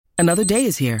Another day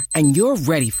is here, and you're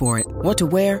ready for it. What to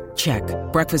wear? Check.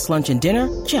 Breakfast, lunch, and dinner?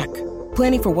 Check.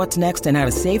 Planning for what's next and how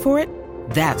to save for it?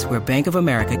 That's where Bank of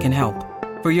America can help.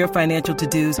 For your financial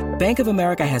to-dos, Bank of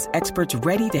America has experts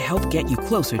ready to help get you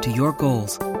closer to your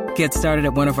goals. Get started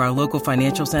at one of our local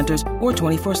financial centers or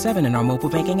 24/7 in our mobile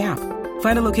banking app.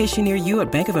 Find a location near you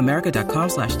at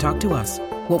bankofamerica.com/talktous.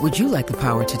 What would you like the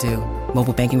power to do?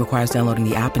 Mobile banking requires downloading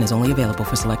the app and is only available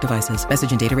for select devices.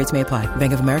 Message and data rates may apply.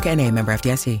 Bank of America N.A., member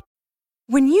FDIC.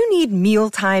 When you need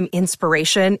mealtime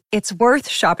inspiration, it's worth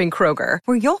shopping Kroger,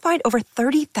 where you'll find over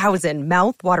 30,000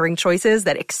 mouth-watering choices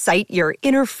that excite your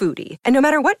inner foodie. And no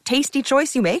matter what tasty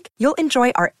choice you make, you'll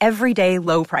enjoy our everyday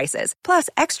low prices, plus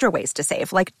extra ways to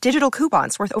save, like digital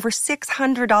coupons worth over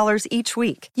 $600 each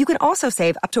week. You can also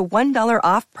save up to $1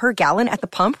 off per gallon at the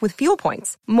pump with fuel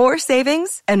points. More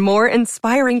savings and more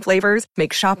inspiring flavors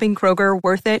make shopping Kroger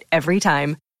worth it every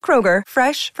time. Kroger,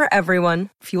 fresh for everyone.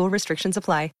 Fuel restrictions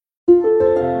apply.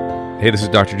 Hey, this is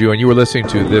Dr. Drew, and you are listening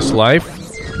to This Life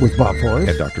with Bob Forrest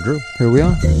and Dr. Drew. Here we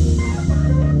are.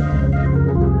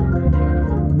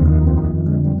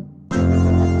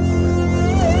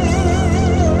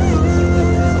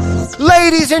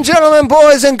 Ladies and gentlemen,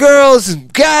 boys and girls,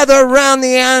 gather around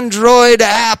the Android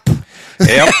app.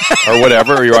 Yep, or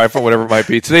whatever, or your iPhone, whatever it might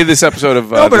be. Today, this episode of...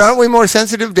 but aren't we more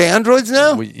sensitive to Androids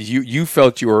now? You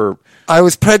felt you were... I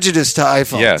was prejudiced to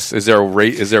iPhones. Yes. Is there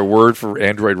a word for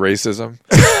Android racism?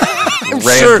 I'm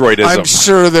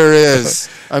sure there is.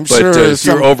 I'm sure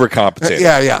you're overcompensating.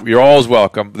 Yeah. You're always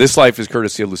welcome. This Life is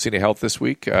courtesy of Lucina Health this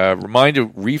week. Remind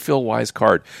you, Refill Wise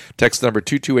card. Text number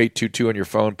 22822 on your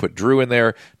phone. Put Drew in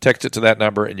there. Text it to that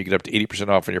number, and you get up to 80%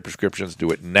 off on your prescriptions.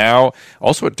 Do it now.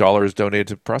 Also, $1 is donated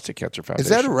to Prostate Cancer Foundation. Is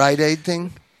that a Rite Aid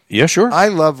thing? Yeah, sure. I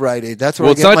love Rite Aid. That's where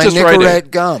I get my Nicorette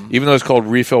gum. Even though it's called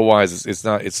Refill Wise, it's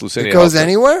not. It's Lucina. It goes Health.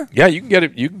 Anywhere? Yeah, you can get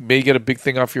it. You may get a big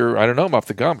thing off your. I don't know, off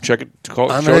the gum. Check it.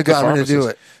 I'm going to do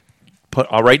it. Put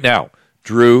right now,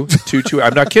 Drew 22.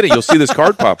 I'm not kidding. You'll see this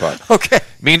card pop up. Okay. I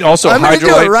mean, also I'm going to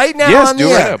do it right now. Yes, on do the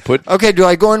it air. right now. Okay. Do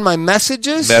I go in my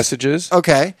messages? Messages.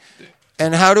 Okay.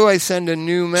 And how do I send a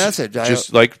new message?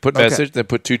 Just put message, then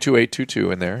put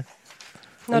 22822 in there.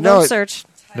 No, don't search.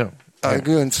 No.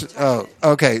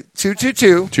 Okay.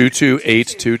 222.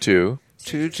 22822.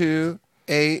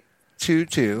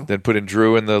 22822. Then put in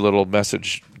Drew in the little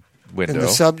message window. In the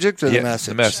subject or the message?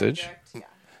 The message.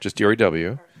 Just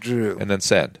DREW. Drew. And then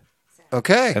send.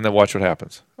 Okay. And then watch what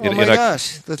happens. Oh, my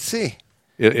gosh. Let's see.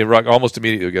 Almost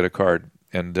immediately you'll get a card.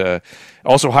 And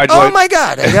also Hydrolyte. Oh, my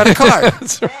God. I got a card.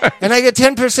 That's right. And I get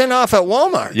 10% off at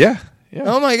Walmart. Yeah.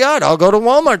 Oh, my God. I'll go to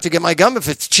Walmart to get my gum if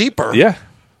it's cheaper. Yeah.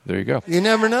 There you go. You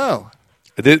never know.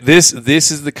 This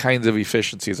is the kinds of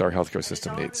efficiencies our healthcare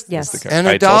system needs. Yes. And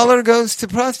 $1 goes to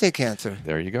prostate cancer.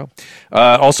 There you go.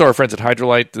 Also, our friends at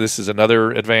Hydrolyte, this is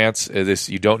another advance.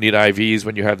 You don't need IVs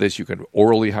when you have this. You can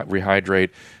orally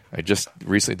rehydrate. I just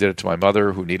recently did it to my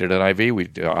mother who needed an IV. We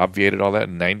obviated all that. A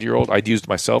 90-year-old. I'd used it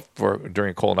myself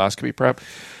during colonoscopy prep.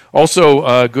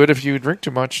 Also, good if you drink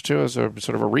too much, too, as a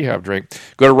sort of a rehab drink.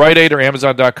 Go to Rite Aid or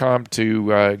Amazon.com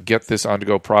to get this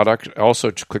on-the-go product.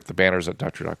 Also, click the banners at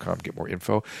doctor.com to get more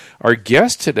info. Our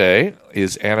guest today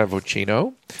is Anna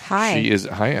Vocino. Hi.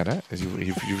 Hi, Anna.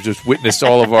 You've just witnessed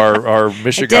all of our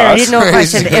Michigas. I didn't know if I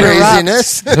should interrupt.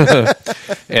 Craziness.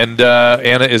 And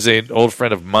Anna is an old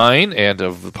friend of mine and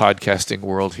of the podcasting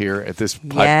world here at this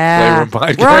Playroom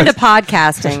Podcast. We're on to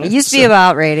podcasting. It used to be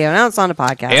about radio. Now it's on to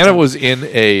podcasting. Anna was in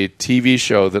a TV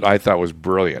show that I thought was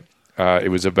brilliant.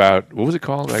 It was about, what was it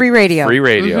called? Free Radio. Free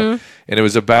Radio. Mm-hmm. And it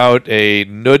was about a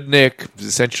nudnik,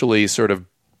 essentially sort of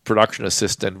production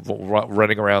assistant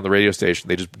running around the radio station.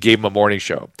 They just gave him a morning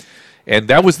show. And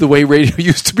that was the way radio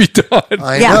used to be done.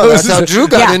 I know. That's how Drew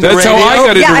got into radio. That's how I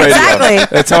got into radio. Exactly.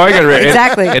 That's how I got into radio.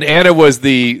 Exactly. And Anna was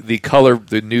the color,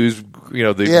 the news,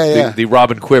 the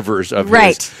Robin Quivers of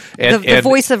his. And the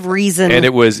voice of reason. And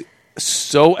it was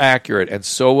so accurate and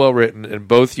so well written, and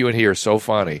both you and he are so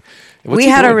funny. We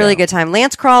had a really good time.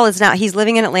 Lance Kroll he's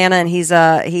living in Atlanta, and he's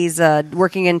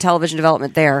working in television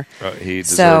development there. He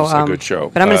deserves a good show.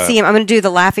 But I'm going to see him. I'm going to do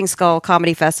the Laughing Skull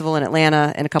Comedy Festival in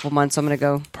Atlanta in a couple months. So I'm going to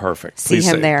go see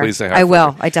him there. Please say hi. I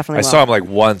will. I definitely will. I saw him like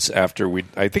once after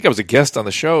I think I was a guest on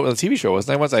the show, on the TV show,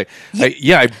 wasn't I? Once I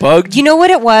bugged. You know what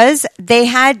it was? They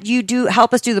had you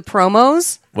help us do the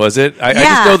promos. Was it? I Yeah.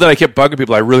 just know that I kept bugging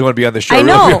people. I really want to be on the show. I really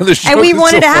want to be know, on the show. and we It's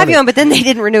wanted so to have funny. you on, but then they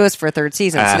didn't renew us for a third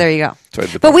season. So there you go.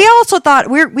 That's right. But we also thought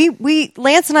we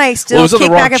Lance and I still Well, it was on the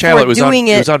kick wrong back and channel. forth It was doing on-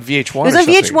 it. it was on VH1 It was or on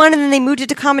something. VH1, and then they moved it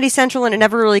to Comedy Central, and it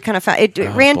never really kind of found. It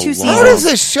ran 2 baloney. seasons. How does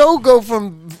a show go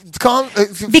from Because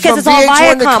from it's all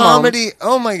VH1 to Viacom comedy?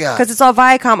 Oh my god! Because it's all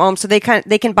Viacom owned, so they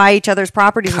can buy each other's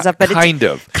properties and stuff. But kind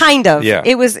of. kind of. Yeah.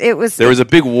 It was. There was a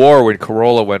big war when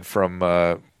Corolla went from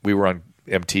we were on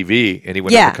MTV and he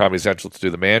went Yeah. to Comedy Central to do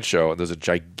the Man Show, and there's a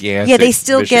gigantic. Yeah, they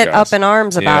still get mishigas. up in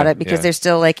arms about Yeah, it because yeah. they're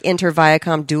still like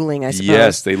inter-Viacom dueling, I suppose.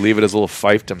 Yes, they leave it as little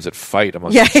fiefdoms that fight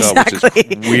amongst Yeah, themselves, exactly.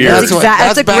 which is weird. That's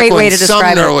That's a back great when way to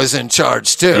describe Sumner it. was in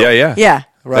charge too. Yeah. Yeah.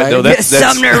 Right? No, that's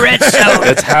Sumner Redstone.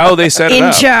 That's how they set it In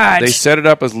up. charge. They set it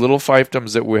up as little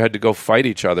fiefdoms that we had to go fight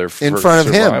each other in for front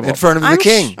of survival. him, in front of the I'm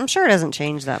king. I'm sure it doesn't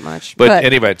change that much. But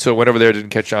anyway, so went over there, didn't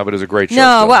catch on, but it was a great show.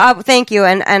 No, still. well, thank you,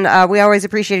 and we always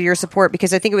appreciated your support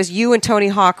because I think it was you and Tony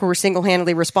Hawk who were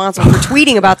single-handedly responsible for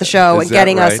tweeting about the show Is and that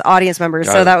getting us right? audience members.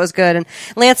 Got So it. that was good. And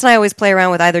Lance and I always play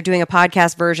around with either doing a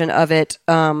podcast version of it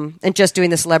and just doing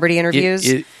the celebrity interviews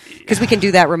because we can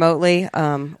do that remotely,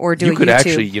 or do you a could YouTube.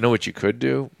 actually, you know what you could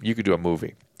do? You could do a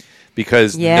movie.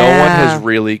 Because no Yeah. one has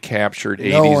really captured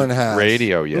No 80s one has.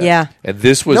 radio yet. Yeah. And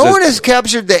this was No a- one has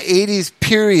captured the '80s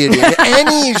period in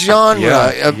any genre.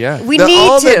 Yeah, yeah. We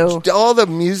need all the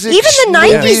music. Even the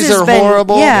 90s movies has are been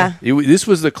horrible. Yeah. This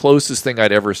was the closest thing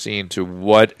I'd ever seen to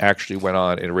what actually went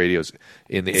on in radios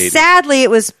in the 80s. Sadly, it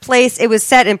was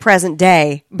set in present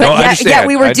day, but No, I yet understand.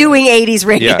 we were doing 80s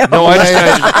radio. Yeah, no, I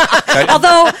understand.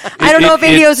 Although I don't know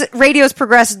if radio's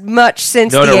progressed much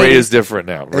since No, the 80s. radio's different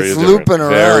now. Radio's different. looping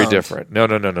Very around. different. No.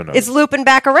 It's looping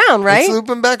back around, right? It's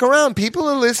looping back around. People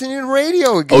are listening to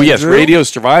radio again. Oh yes, Drew. radio's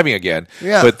surviving again.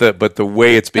 Yeah. But the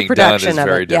way it's being done is production of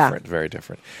very it, yeah. different. Very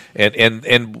different.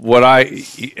 And what I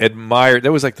admired,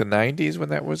 that was like the 90s when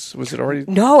that was it already?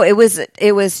 No, it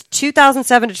was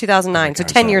 2007 to 2009, so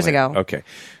 10 years ago. Okay.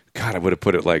 God, I would have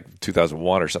put it like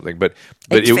 2001 or something, but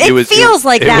It feels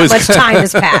like that much time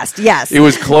has passed. Yes, It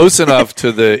was close enough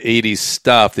to the 80s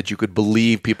stuff that you could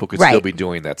believe people could still Right. be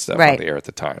doing that stuff Right. on the air at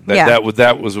the time. Yeah.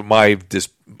 That was my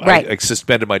Right. I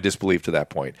suspended my disbelief to that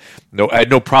point. No, I had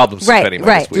no problem suspending my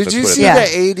right. disbelief. Did Let's you put it see that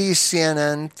way. the '80s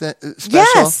CNN special?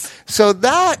 Yes. So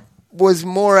that was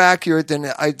more accurate than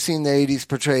I'd seen the '80s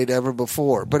portrayed ever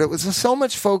before. But it was so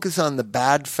much focus on the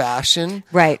bad fashion.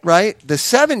 Right. Right. The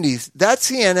 '70s, that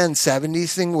CNN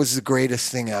 '70s thing was the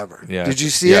greatest thing ever. Yeah. Did you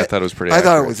see Yeah, it? I thought it was pretty I thought it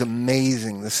accurate. was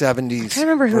amazing. The '70s. I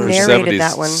remember who version. narrated 70s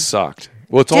that one. sucked.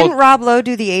 Well, it's Didn't all Rob Lowe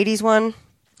do the 80s one?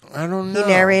 I don't He know.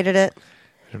 narrated it.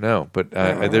 I don't know, but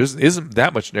there isn't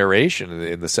that much narration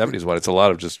in the 70s one. It's a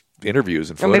lot of just interviews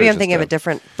and Or maybe footage I'm and thinking of stuff. it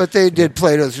different. But they did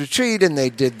Plato's Retreat, and they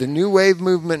did the New Wave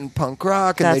movement and punk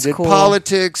rock, and That's they did cool.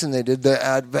 politics, and they did the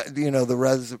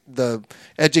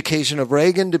education of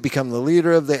Reagan to become the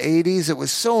leader of the '80s. It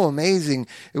was so amazing.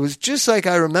 It was just like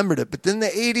I remembered it. But then the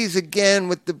 '80s again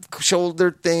with the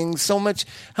shoulder thing. So much.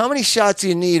 How many shots do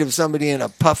you need of somebody in a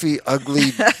puffy,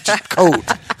 ugly coat?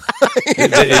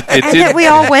 It And did- yet we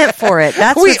all went for it.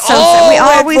 That's We what's so all we went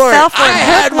always for it. fell for I it.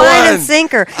 had Hook, line, one. and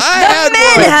sinker. I the had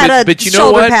men one. had a but you know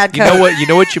shoulder what? pad You coat. know what? You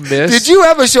know what you missed. Did you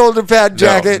have a shoulder pad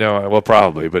jacket? No, well,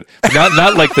 probably, but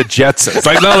not like the Jetsons.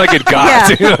 Like not like it got.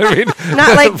 Yeah. You know what I mean?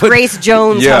 Not like But- Grace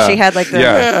Jones, how she had like the.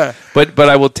 Yeah. But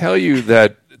I will tell you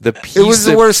that the piece It was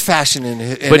the that- worst fashion in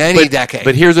any decade.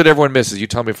 But here's what everyone misses. You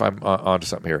tell me if I'm onto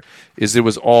something here. Is it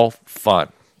was all fun.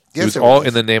 Yes, it was it all was.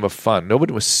 in the name of fun.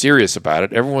 Nobody was serious about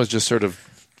it. Everyone was just sort of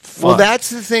fun. Well, that's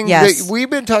the thing. Yes. That we've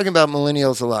been talking about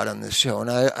millennials a lot on this show,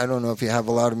 and I don't know if you have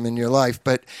a lot of them in your life,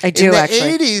 but I do, in the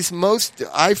actually. 80s,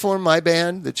 I formed my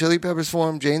band, the Chili Peppers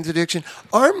formed, Jane's Addiction.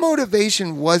 Our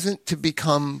motivation wasn't to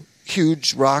become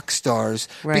huge rock stars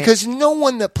Right. because no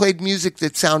one that played music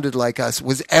that sounded like us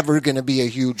was ever going to be a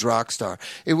huge rock star.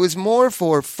 It was more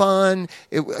for fun.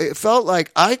 It felt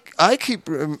like I keep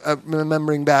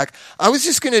remembering back. I was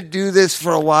just going to do this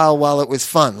for a while it was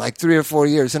fun, like 3 or 4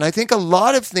 years. And I think a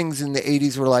lot of things in the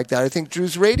 80s were like that. I think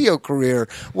Drew's radio career,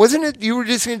 wasn't it? You were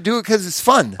just going to do it because it's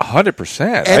fun.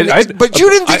 100%. But you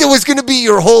didn't think it was going to be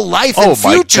your whole life Oh and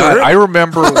future. my God! I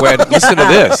remember when. Listen to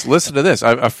this. Listen to this.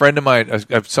 A friend of mine,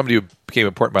 somebody who became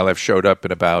important in my life, showed up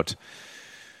in about.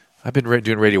 I've been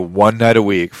doing radio one night a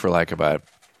week for like about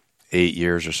 8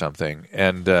 years or something,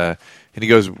 and he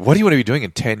goes, "What do you want to be doing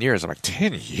in 10 years?" I'm like,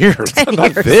 10 years?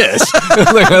 Not this.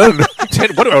 Like, I don't know.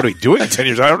 What am I going to be doing in 10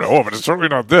 years? I don't know, but it's certainly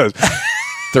not this.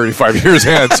 35 years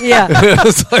hence. Yeah.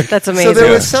 It's like, That's So amazing.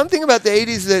 there was something about the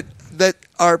 80s that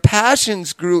our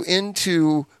passions grew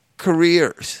into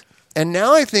careers. And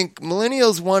now I think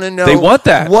millennials want to know They want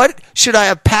that. What should I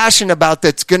have passion about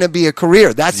that's going to be a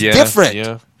career? That's different.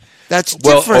 Yeah. That's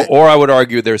different. Or I would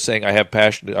argue they're saying, I have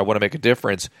passion, I want to make a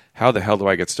difference. How the hell do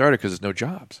I get started? Because there's no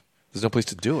jobs. There's no place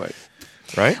to do it,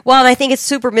 right? Well, and I think it's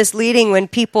super misleading when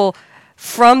people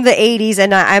from the 80s,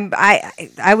 and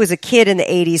I was a kid in the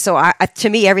 80s, so to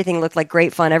me everything looked like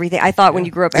great fun. Everything I thought when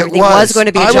you grew up, everything was going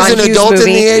to be a John Hughes movie. I was an adult in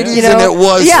the 80s, and it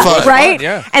was fun. Right?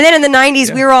 Yeah. And then in the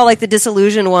 90s, we were all like the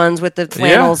disillusioned ones with the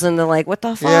flannels and the like, what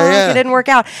the fuck? It didn't work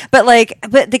out. But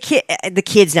the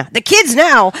kids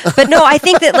now. But no, I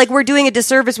think that like we're doing a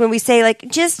disservice when we say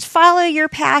like just follow your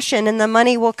passion and the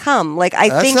money will come. Like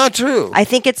That's not true. I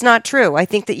think it's not true. I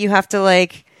think that you have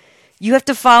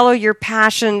to follow your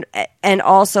passion and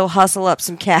also hustle up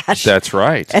some cash. That's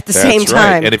right. At the same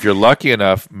time. And if you're lucky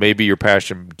enough, maybe your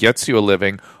passion gets you a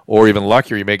living, or even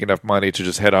luckier, you make enough money to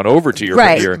just head on over to your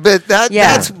career. But but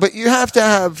you have to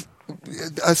have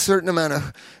a certain amount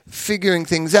of figuring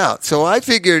things out. So I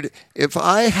figured if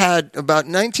I had about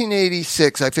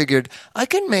 1986, I figured I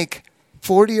can make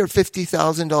 $40,000 or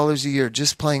 $50,000 a year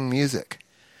just playing music.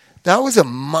 That was a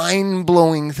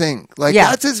mind-blowing thing. Like,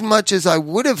 that's as much as I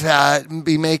would have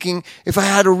be making if I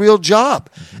had a real job.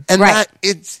 And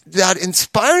it's that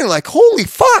inspiring, like, holy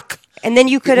fuck. And then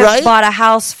you could have bought a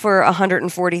house for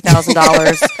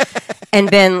 $140,000 and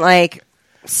been, like,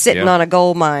 sitting on a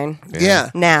gold mine.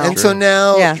 Now. And so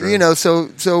now,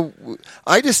 so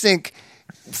I just think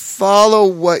follow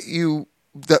what you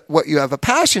have a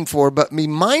passion for, but be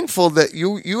mindful that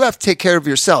you have to take care of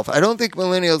yourself. I don't think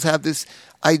millennials have this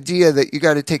idea that you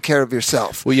got to take care of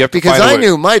yourself. Well, you have to because I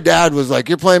knew my dad was like,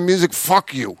 "You're playing music,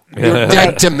 fuck you. You're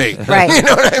dead to me." Right. You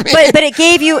know what I mean? But it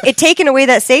taken away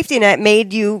that safety net,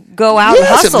 made you go out and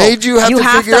hustle. It made you have to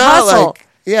figure out, like,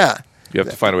 you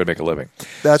have to find a way to make a living.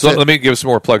 That's let me give some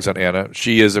more plugs on Anna.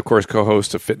 She is, of course,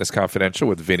 co-host of Fitness Confidential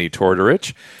with Vinny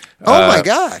Tortorich. Oh, my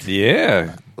God.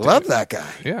 Yeah. Love that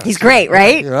guy. Yeah. He's great,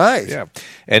 right? Right. Yeah.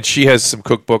 And she has some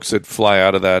cookbooks that fly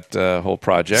out of that whole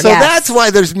project. So that's why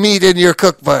there's meat in your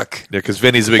cookbook. Yeah, because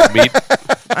Vinny's a big meat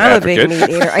I'm a big meat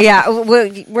eater. Yeah,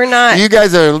 we're not. You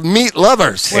guys are meat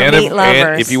lovers. We're meat lovers.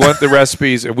 And if you want the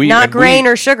recipes, not grain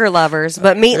or sugar lovers,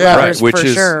 but meat lovers which for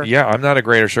is, sure. Yeah, I'm not a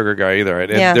grain or sugar guy either.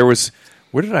 And there was...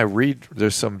 Where did I read?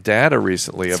 There's some data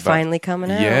recently about finally coming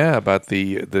out. Yeah, about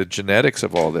the genetics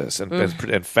of all this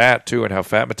and fat too, and how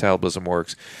fat metabolism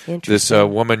works. This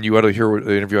woman, you ought to hear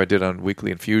the interview I did on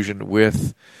Weekly Infusion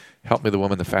with. Help me,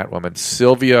 the fat woman,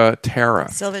 Sylvia Tara.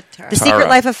 The Secret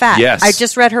Life of Fat. Yes, I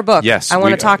just read her book. Yes, I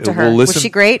want to talk to her. Was she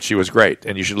great? She was great,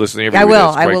 and you should listen to the interview.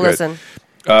 I will listen.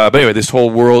 But anyway, this whole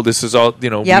world, this is all,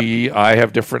 I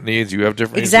have different needs, you have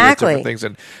different needs, exactly. different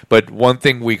things. But one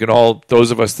thing we can all, those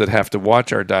of us that have to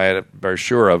watch our diet are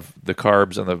sure of, the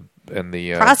carbs and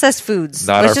the processed foods.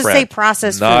 Let's just say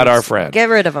processed foods. Not our friend. Get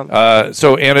rid of them.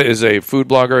 So Anna is a food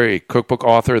blogger, a cookbook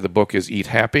author. The book is Eat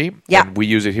Happy. Yeah. And we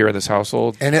use it here in this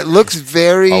household. And it looks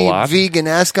very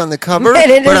vegan-esque on the cover, but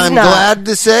I'm not. glad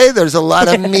to say there's a lot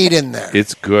of meat in there.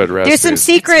 It's good recipes. There's some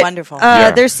secret, wonderful.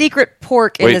 There's secret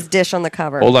pork in this dish on the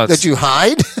cover. Hold on. That you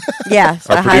hide? Yeah.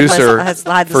 Our producer,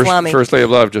 hide the salami. First Lady of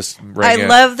Love, just rang in.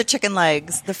 love the chicken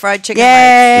legs, the fried chicken Yay.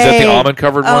 legs. Is that the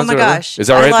almond-covered ones? Oh, my gosh. Is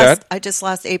that right, I just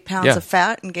lost 8 pounds of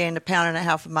fat and gained 1.5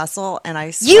 pounds of muscle, and I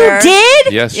You swear...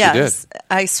 did? Yes, you did.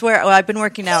 I swear. Well, I've been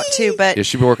working out, too, but... Yeah,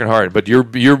 she's been working hard. But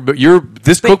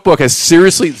this cookbook has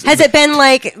seriously... Has it been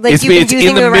like you've been using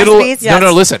in the middle, Yes. recipes?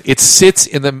 No, listen. It sits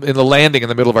in the landing in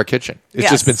the middle of our kitchen. It's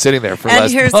just been sitting there for the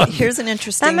last month. Here's an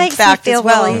interesting That makes fact me feel as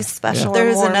well. really special.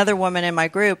 There's and warm. another woman in my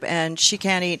group, and she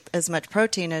can't eat as much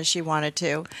protein as she wanted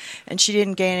to, and she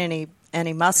didn't gain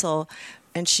any muscle,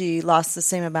 and she lost the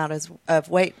same amount of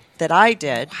weight that I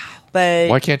did. But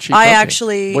why can't she?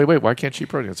 Wait. Why can't she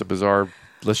protein? It's a bizarre.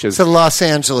 It's a Los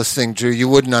Angeles thing, Drew. You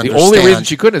wouldn't understand. The only reason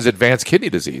she couldn't is advanced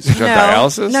kidney disease. She's on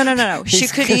dialysis. No. She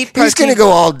could eat protein. He's going to go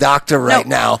all doctor right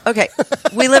now. Okay.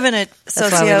 We live in a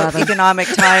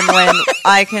socioeconomic time when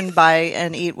I can buy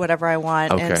and eat whatever I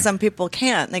want, and some people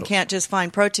can't. They can't just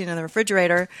find protein in the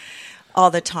refrigerator all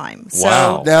the time.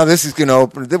 Wow. So now this is going to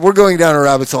open. We're going down a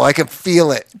rabbit hole. I can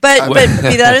feel it. But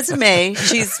be that as it may,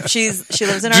 she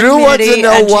lives in our Drew community. Drew wants to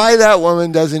know why that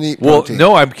woman doesn't eat protein.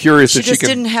 Well, no, I'm curious. She just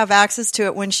didn't have access to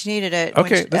it when she needed it.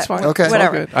 Okay, that's fine. Okay,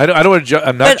 whatever. I don't want to.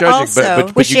 I'm not judging, also,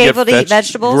 but was she able to eat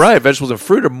vegetables? Right, vegetables and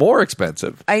fruit are more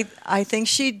expensive. I think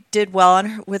she did well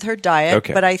with her diet.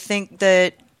 Okay. But I think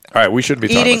that all right, we shouldn't be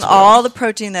talking eating about all the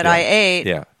protein that I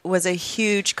ate. Was a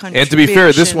huge contribution. And to be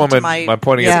fair, this woman, I'm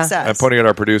pointing at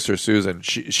our producer Susan.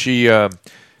 She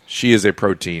is a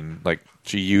protein, like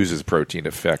she uses protein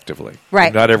effectively.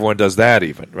 Right. Not everyone does that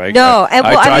even. Right. No,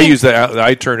 I use that.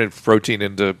 I turn protein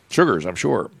into sugars. I'm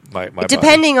sure. My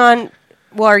depending on.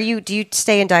 Well, do you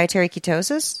stay in dietary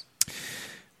ketosis?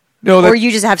 No, or you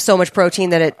just have so much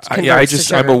protein that it converts to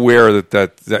sugar. I'm aware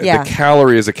that the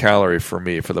calorie is a calorie for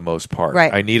me for the most part.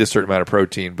 Right. I need a certain amount of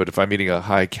protein, but if I'm eating a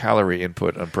high calorie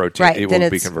input on protein, it won't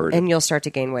be converted. And you'll start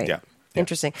to gain weight. Yeah.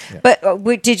 Interesting. Yeah. But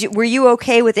were you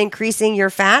okay with increasing your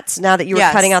fats now that you were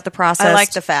cutting out the processed? I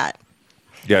like the fat.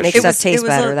 Yeah, Makes stuff taste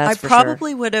better. That's for sure. I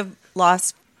probably would have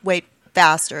lost weight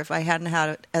faster if I hadn't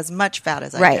had as much fat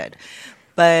as I did.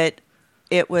 But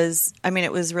it was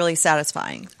really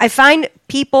satisfying. I find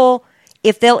people,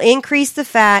 if they'll increase the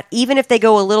fat, even if they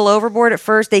go a little overboard at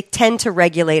first, they tend to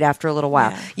regulate after a little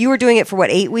while. Yeah. You were doing it for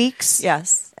 8 weeks?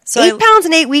 Yes. So 8 pounds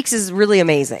in 8 weeks is really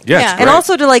amazing. Yeah. And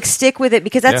also to stick with it,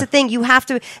 because that's the thing, you have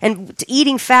to, and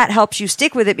eating fat helps you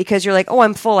stick with it because you're like, oh,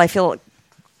 I'm full, I feel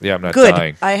I'm not good.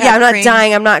 dying. I'm not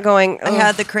dying, I'm not going, I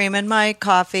had the cream in my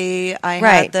coffee.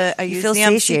 I used the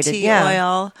MCT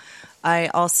oil. I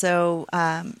also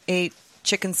ate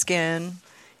chicken skin,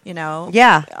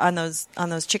 on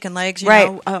those chicken legs,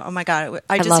 know. Oh my God.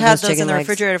 I just had those in the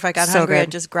refrigerator. If I got hungry, I'd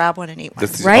just grab one and eat one.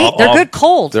 Right? They're good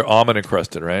cold. They're almond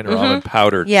encrusted, right? Or almond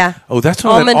powdered. Yeah. Oh, that's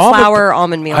what almond flour,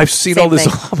 almond meal. I've seen all this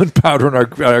almond powder in our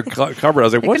cupboard. I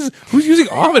was like, who's using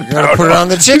almond powder? Put it on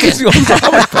the chicken. Who's using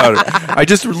almond powder? I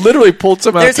just literally pulled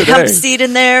some out today. There's hemp seed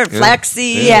in there,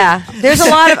 flaxseed. Yeah. There's a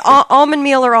lot of almond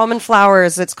meal or almond flour,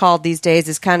 as it's called these days,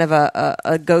 is kind of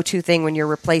a go-to thing when you're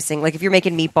replacing, like if you're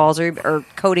making meatballs or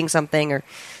coating something, or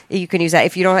you can use that.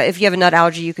 If you have a nut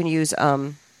allergy, you can use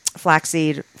flax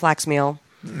meal.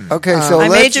 Okay, so I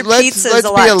made your let's pizzas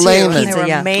a be a lot layman. too. They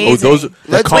were amazing. Oh,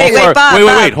 those cauliflower.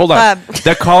 Wait, hold on.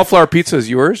 That cauliflower pizza is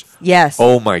yours? Yes.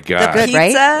 Oh my God. The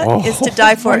pizza is to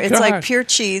die for. It's God. like pure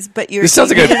cheese, but you're. This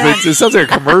sounds like a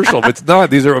commercial, but it's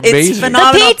not. These are amazing. It's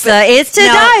phenomenal. The pizza is to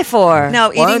die for. No,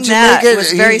 Why eating that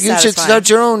was very you satisfying. should start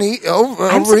your own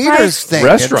overeaters thing.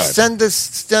 Restaurant. Send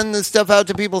the stuff out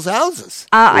to people's houses.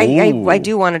 I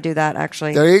do want to do that,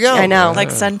 actually. There you go. I know. Like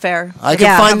Sunfair. I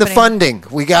can find the funding.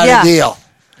 We got a deal.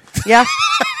 Yeah.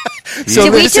 So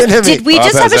did we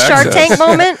just have a Shark Tank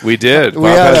moment? We did. We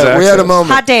had a moment.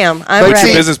 Hot damn. I'm What's ready.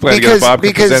 your business plan to get Bob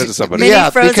to present it to somebody?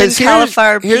 Mini frozen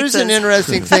cauliflower here's an pizzas.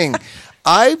 interesting thing.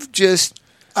 I've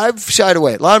shied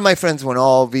away. A lot of my friends went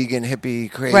all vegan,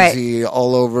 hippie, crazy,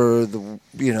 all over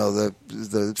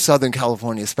the Southern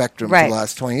California spectrum for the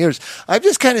last 20 years. I've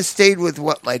just kind of stayed with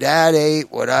what my dad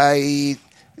ate, what I eat.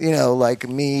 Like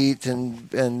meat and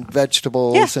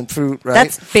vegetables and fruit, right?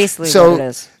 That's basically what it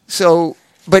is. So,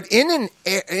 but in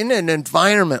an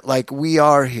environment like we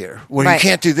are here, where you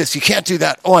can't do this, you can't do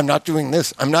that. Oh, I'm not doing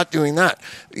this. I'm not doing that.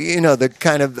 The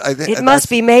kind of it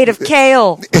must be made of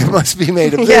kale. It must be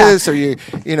made of this, or in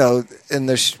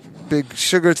the big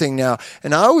sugar thing now.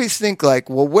 And I always think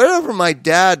wherever my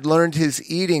dad learned his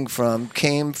eating from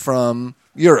came from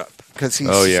Europe. Because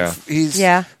he's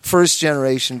first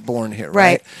generation born here,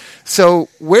 right? So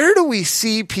where do we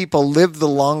see people live the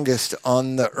longest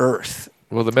on the earth?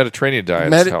 Well, the Mediterranean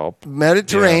diets help.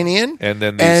 Mediterranean, and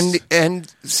then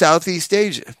and Southeast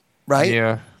Asia, right?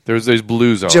 Yeah, there's these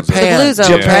blue zones. Japan, the blue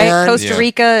zones, right? Costa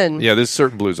Rica, and there's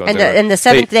certain blue zones. And the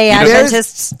Seventh-day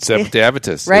Adventists, Seventh-day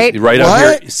Adventists, right? Right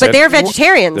up here, but they're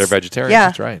vegetarians. They're vegetarians. Yeah.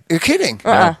 That's right. You're kidding.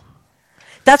 No.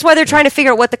 That's why they're trying to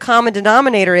figure out what the common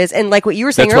denominator is, and like what you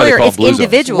were saying earlier, it's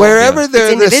individual. Wherever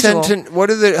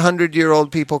what are the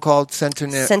 100-year-old people called?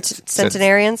 Centenarians.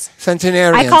 Centenarians.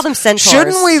 I call them centaurs.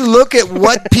 Shouldn't we look at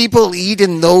what people eat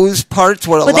in those parts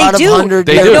where a lot of 100-year-old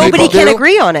people nobody can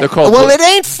agree on it. Well, it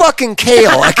ain't fucking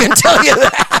kale. I can tell you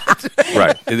that.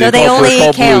 Right. They only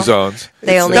eat kale. Blue zones.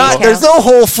 They only eat kale. There's no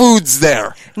Whole Foods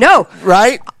there. No.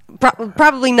 Right.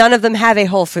 Probably none of them have a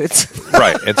Whole Foods.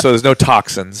 Right, and so there's no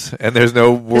toxins, and there's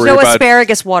no worry about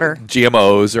asparagus water,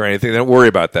 GMOs or anything. They don't worry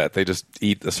about that. They just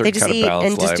eat a certain kind of balanced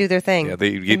and just life. do their thing. Yeah,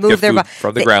 they move get food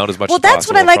from the ground as much as possible. Well, that's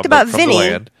what I liked about Vinny.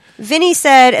 Land. Vinny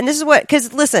said, and this is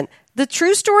because listen, the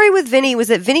true story with Vinny was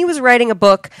that Vinny was writing a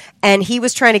book and he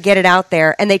was trying to get it out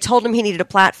there, and they told him he needed a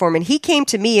platform, and he came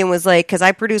to me and was like, because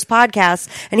I produce podcasts,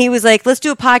 and he was like, let's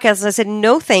do a podcast. And I said,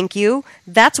 no, thank you.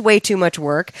 That's way too much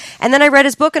work. And then I read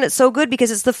his book, and it's so good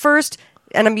because it's the first,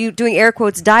 and I'm doing air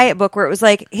quotes, diet book where it was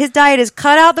like, his diet is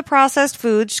cut out the processed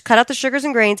foods, cut out the sugars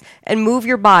and grains, and move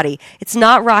your body. It's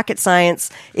not rocket science.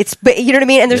 You know what I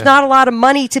mean? And there's not a lot of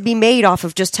money to be made off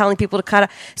of just telling people to cut out.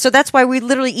 So that's why we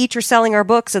literally each are selling our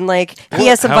books, and he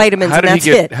has some vitamins, and that's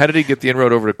it. How did he get the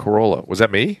inroad over to Corolla? Was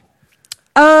that me?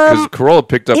 Because Corolla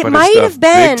picked up on his stuff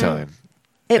big time.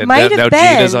 It might have been.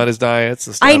 Now Gina's on his diets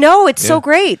and stuff. I know. It's so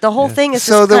great. The whole thing is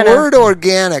so the word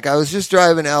organic. I was just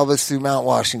driving Elvis through Mount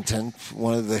Washington,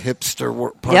 one of the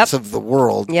hipster parts of the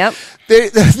world. Yep.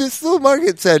 This little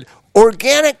market said,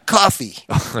 organic coffee.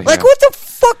 What the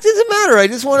fuck does it matter? I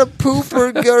just want to poop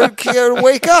or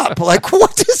wake up. Like,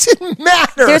 what does it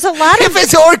matter? There's a lot if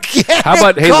it's organic how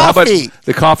about coffee.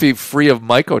 the coffee free of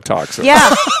mycotoxins?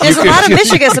 Yeah, there's a lot of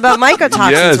Michigas about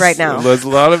mycotoxins right now. There's a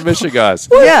lot of Michigas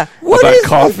about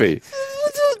coffee.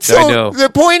 So I know. The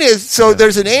point is,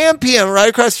 there's an AM/PM right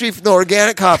across the street from the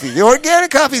organic coffee. The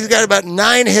organic coffee's got about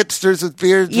 9 hipsters with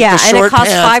beards with the short and it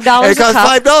costs pants. $5 and it costs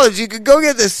 $5. You could go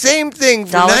get the same thing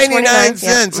for 99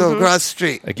 cents across the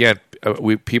street. Again,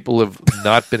 people have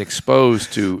not been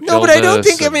exposed to no, but I don't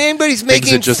think anybody's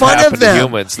making that just fun happen of them. To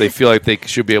humans. They feel like they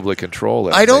should be able to control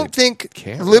it. I don't think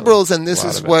liberals, and this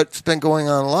is what's been going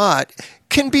on a lot,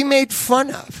 can be made fun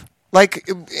of. Like,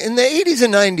 in the 80s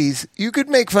and 90s, you could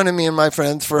make fun of me and my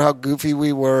friends for how goofy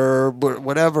we were,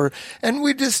 whatever, and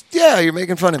we just, you're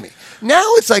making fun of me. Now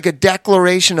it's like a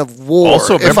declaration of war.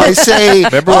 Also, if I say,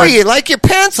 you like your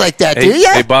pants like that, do you?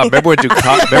 Hey, Bob, remember when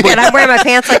Again, I'm wearing my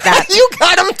pants like that. You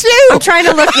got them, too. I'm trying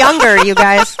to look younger, you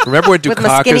guys. Remember when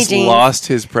Dukakis lost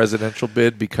his presidential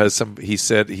bid because he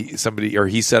said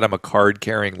I'm a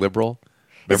card-carrying liberal?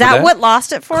 Is that what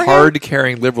lost it for him?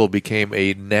 Card-carrying liberal became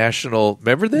a national...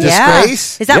 Remember this?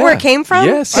 Disgrace? Is that where it came from?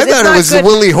 Yes. I thought it was the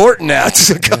Willie Horton ads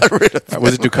that got rid of it.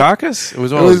 Was it Dukakis? It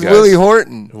was one of those guys. Willie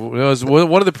Horton. It was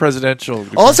one of the presidential...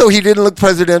 Also, he didn't look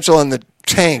presidential on the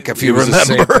tank, if you remember. The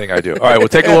same thing I do. All right, we'll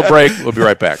take a little break. We'll be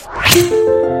right back.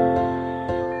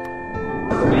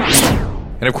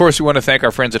 And, of course, we want to thank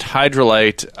our friends at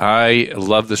Hydralyte. I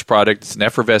love this product. It's an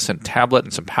effervescent tablet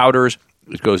and some powders.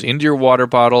 It goes into your water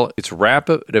bottle. It's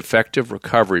rapid and effective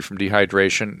recovery from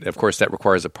dehydration. Of course, that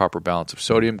requires a proper balance of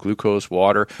sodium, glucose,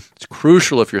 water. It's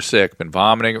crucial if you're sick, been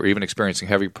vomiting, or even experiencing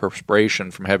heavy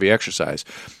perspiration from heavy exercise.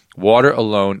 Water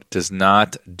alone does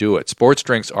not do it. Sports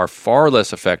drinks are far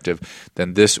less effective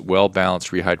than this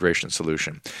well-balanced rehydration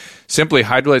solution. Simply,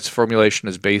 Hydralyte's formulation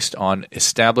is based on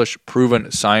established,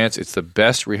 proven science. It's the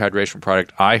best rehydration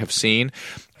product I have seen.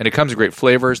 And it comes in great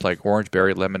flavors like orange,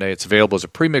 berry, lemonade. It's available as a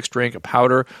premixed drink, a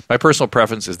powder. My personal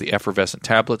preference is the effervescent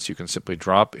tablets. You can simply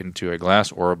drop into a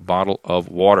glass or a bottle of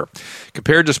water.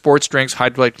 Compared to sports drinks,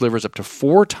 Hydralyte delivers up to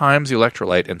 4 times the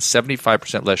electrolyte and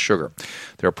 75% less sugar.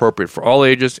 They're appropriate for all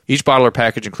ages. Each bottle or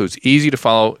package includes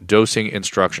easy-to-follow dosing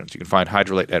instructions. You can find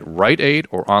Hydralyte at Rite Aid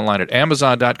or online at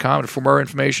Amazon.com. And for more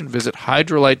information, visit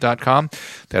Hydralyte.com.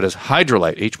 That is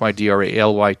Hydralyte,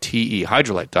 Hydralyte,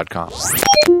 Hydralyte.com.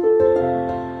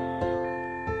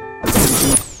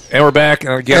 And we're back.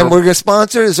 And again, we're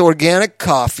sponsor is organic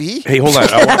coffee. Hey, hold on.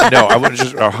 I want to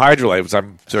just Hydralyte.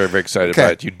 I'm very, very excited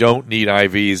about it. You don't need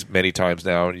IVs many times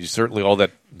now. You certainly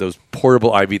those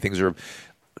portable IV things are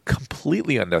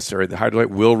completely unnecessary. The Hydralyte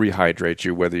will rehydrate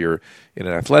you, whether you're in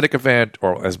an athletic event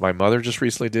or, as my mother just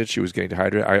recently did, she was getting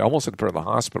dehydrated. I almost had to put her in the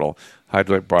hospital.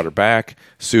 Hydralyte brought her back.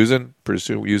 Susan, pretty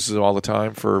soon, uses it all the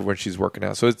time for when she's working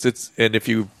out. So it's and if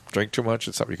you drink too much,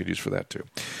 it's something you could use for that too.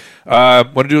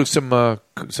 Want to do some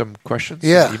questions?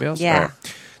 Yeah. Some emails? Yeah. Right.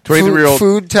 23-year-old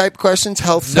food type questions,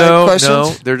 health type questions. No,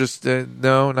 they're just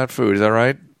no, not food. Is that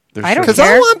right? I don't Because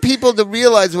I want people to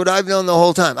realize what I've done the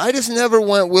whole time. I just never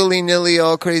went willy-nilly,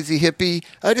 all crazy hippie.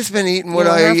 I just been eating what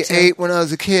I ate when I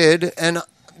was a kid, and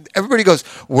everybody goes,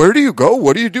 "Where do you go?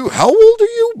 What do you do? How old are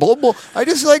you?" Blah blah. I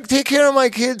just take care of my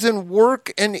kids and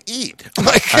work and eat. You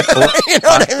know what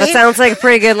I mean? That sounds like a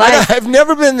pretty good life. I've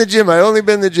never been in the gym. I've only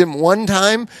been in the gym one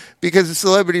time because of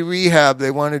Celebrity Rehab.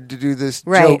 They wanted to do this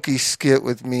jokey skit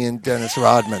with me and Dennis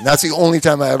Rodman. That's the only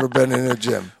time I've ever been in a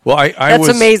gym. Well, That's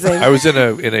amazing. I was in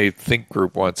a think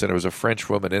group once, and there was a French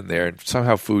woman in there, and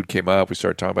somehow food came up. We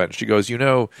started talking about it, and she goes, she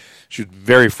was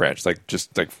very French,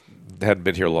 hadn't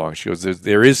been here long. She goes,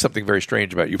 there is something very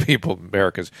strange about you people,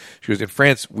 Americans. She goes, in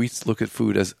France, we look at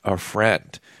food as our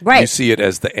friend. Right. You see it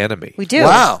as the enemy. We do.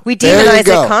 Wow. We demonize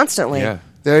it constantly. Yeah.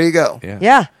 There you go.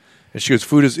 Yeah. And she goes,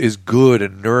 food is good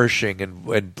and nourishing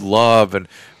and love, and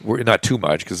we're not too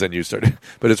much because then you start.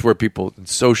 But it's where people in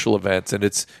social events, and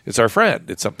it's our friend.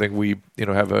 It's something we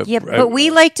have a. Yeah, but we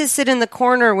like to sit in the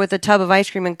corner with a tub of ice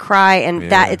cream and cry, and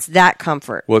it's that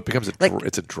comfort. Well, it becomes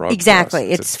it's a drug.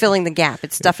 Exactly, it's filling the gap.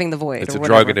 It's stuffing the void. It's a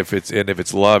drug, and if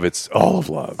it's love, it's all of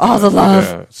love. All the love.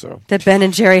 Yeah, so that Ben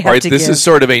and Jerry have to give. This is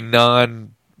sort of a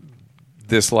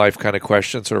this life kind of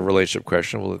question, sort of relationship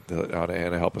question. Will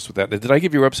Anna help us with that? Did I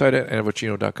give you your website at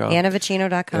AnnaVicino.com?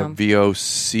 AnnaVicino.com.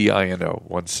 VOCINO,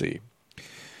 1C.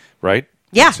 Right?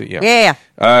 Yeah. 1C, Yeah.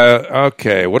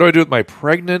 Okay. What do I do with my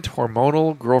pregnant,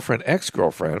 hormonal girlfriend,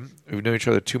 ex-girlfriend? We've known each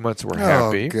other 2 months and we're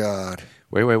happy. Oh, God.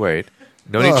 Wait.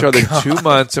 Known each other 2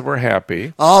 months and we're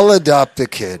happy. I'll adopt the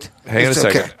kid. Hang on a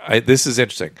second. Okay. This is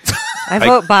interesting. I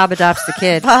vote Bob adopts the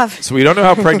kid. Bob. So we don't know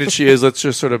how pregnant she is. Let's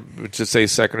just sort of just say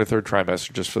second or third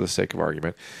trimester, just for the sake of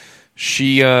argument.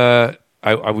 She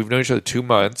we've known each other 2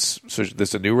 months, so this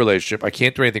is a new relationship. I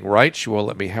can't do anything right. She won't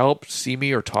let me help, see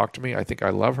me, or talk to me. I think I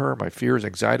love her. My fears,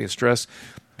 anxiety, and stress,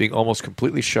 being almost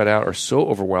completely shut out, are so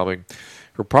overwhelming.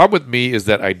 Her problem with me is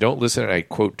that I don't listen and I,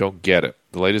 quote, don't get it.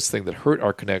 The latest thing that hurt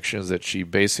our connection is that she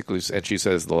basically, and she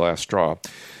says the last straw,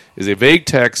 is a vague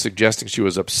text suggesting she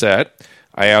was upset.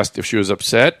 I asked if she was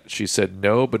upset. She said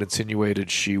no, but insinuated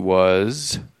she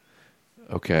was.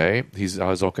 Okay, he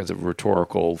has all kinds of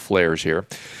rhetorical flares here.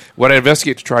 When I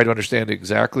investigate to try to understand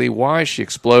exactly why, she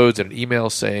explodes in an email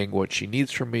saying what she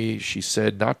needs from me. She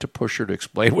said not to push her to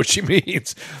explain what she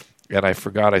means. And I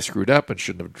forgot I screwed up and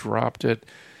shouldn't have dropped it.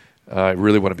 I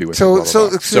really want to be with her.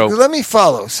 So let me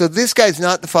follow. So this guy's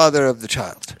not the father of the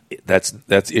child. That's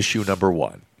issue number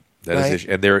one. That is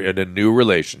issue, and they're in a new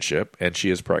relationship, and she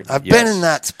is pregnant. I've been in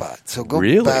that spot. So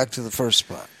go back to the first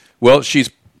spot. Well,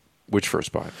 which first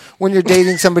spot? When you're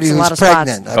dating somebody who's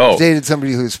pregnant. I've dated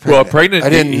somebody who's pregnant. Well, pregnant. I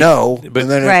didn't know. But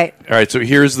right. All right. So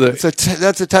here's that's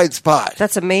a tight spot.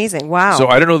 That's amazing. Wow. So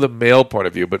I don't know the male point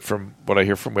of view, but from what I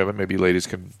hear from women, maybe ladies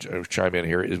can chime in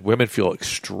here, is women feel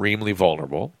extremely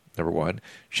vulnerable. Number one,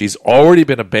 she's already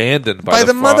been abandoned by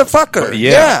the motherfucker.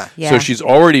 Yeah. So she's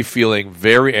already feeling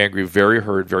very angry, very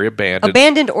hurt, very abandoned.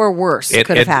 Abandoned or worse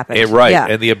could have happened. Right. Yeah.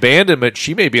 And the abandonment,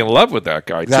 she may be in love with that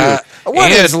guy, too.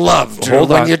 What is love, Drew,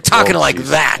 when you're talking like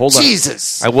that?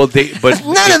 Jesus. But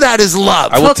none of that is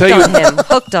love. I will tell you,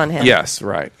 hooked on him. Yes,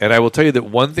 right. And I will tell you that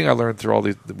one thing I learned through all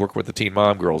these working with the teen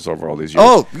mom girls over all these years.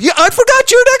 Oh, yeah, I forgot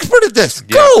you're an expert at this.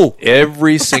 Yeah, go.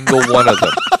 Every single one of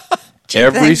them.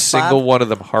 Every single one of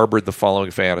them harbored the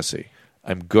following fantasy.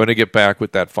 I'm going to get back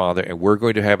with that father, and we're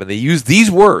going to have, and they use these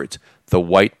words, the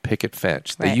white picket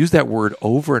fence. Right. They use that word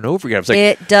over and over again. I was like,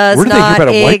 it does where do not they hear about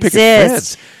a white picket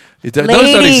fence? It does not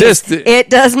exist. It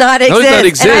does not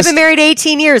exist. And I've been married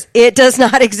 18 years. It does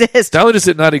not exist. Not only does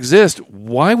it not exist,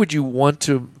 why would you want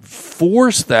to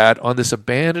force that on this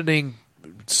abandoning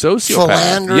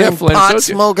sociopath, philandering,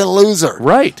 pot-smoking loser,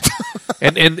 right?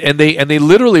 and they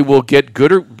literally will get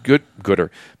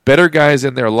better guys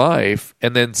in their life,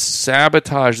 and then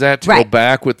sabotage that to go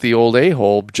back with the old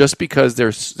a-hole just because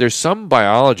there's some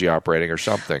biology operating or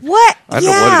something. What? I don't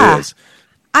know what it is.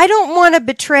 I don't want to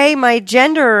betray my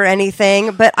gender or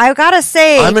anything, but I gotta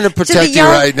say, I'm going to protect you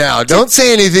right now. Don't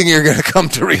say anything you're going to come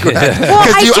to regret. Well,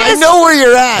 I know where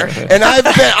you're at, and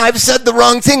I've said the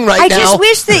wrong thing now. I just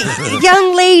wish that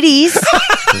young ladies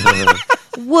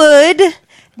would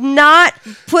not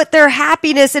put their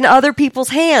happiness in other people's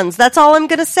hands. That's all I'm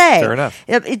going to say. Fair enough.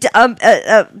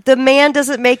 The man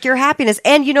doesn't make your happiness.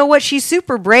 And you know what? She's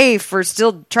super brave for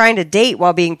still trying to date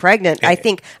while being pregnant. I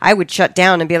think I would shut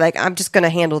down and be like, I'm just going to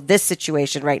handle this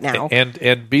situation right now.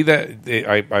 And be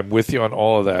that, I'm with you on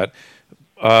all of that.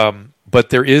 But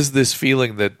there is this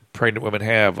feeling that pregnant women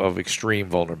have of extreme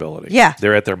vulnerability. Yeah.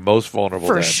 They're at their most vulnerable.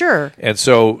 For sure. And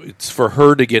so it's for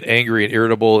her to get angry and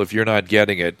irritable. If you're not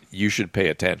getting it, you should pay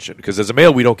attention. Because as a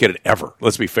male, we don't get it ever.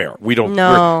 Let's be fair. We don't.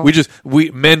 No.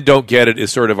 Men don't get it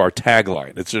is sort of our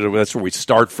tagline. It's sort of, that's where we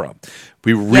start from.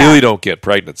 We really don't get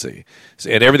pregnancy.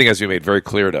 And everything has to be made very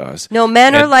clear to us. No,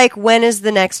 men are like, when is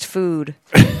the next food?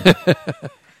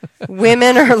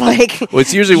 Women are like, well,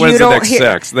 it's usually when's the next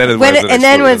sex, then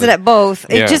when's it at both.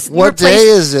 Yeah. It just what day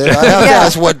is it? I have to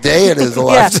ask what day it is a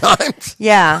lot of times.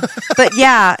 Yeah, but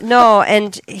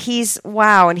and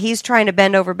he's trying to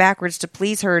bend over backwards to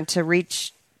please her and to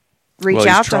reach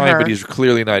out to her. But he's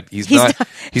clearly not. He's not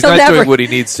doing what he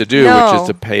needs to do, which is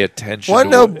to pay attention.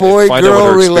 No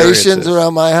boy-girl relations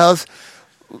around my house.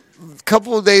 A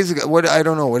couple of days ago, I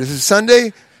don't know. What is it?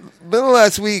 Sunday. Middle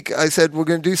last week, I said, we're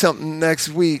going to do something next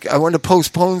week. I want to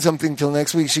postpone something till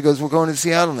next week. She goes, we're going to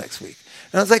Seattle next week.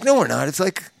 And I was like, no, we're not. It's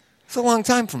a long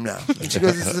time from now. And she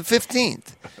goes, it's the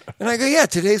 15th. And I go, yeah,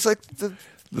 today's like the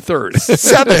 3rd.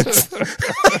 7th.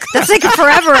 That's like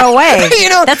forever away.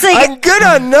 I'm good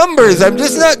on numbers. I'm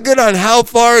just not good on how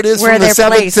far it is from the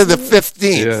 7th to the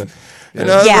 15th. Yeah. And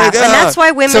that's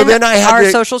why women are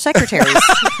social secretaries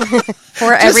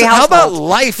for every household. How about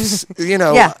life?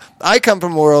 I come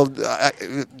from a world,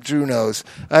 Drew knows.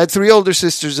 I had 3 older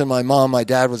sisters and my mom. My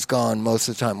dad was gone most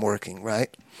of the time working,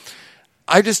 right?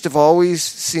 I just have always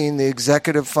seen the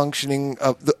executive functioning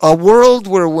of a world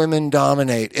where women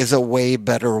dominate is a way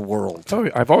better world. Oh,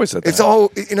 I've always said that. It's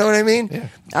all, you know what I mean? Yeah.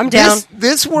 I'm down.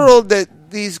 This world that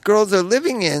these girls are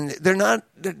living in,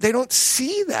 they don't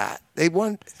see that.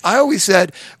 I always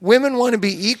said women want to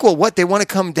be equal. What, they want to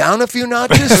come down a few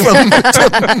notches from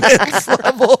men's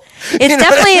level? It's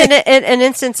definitely an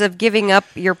instance of giving up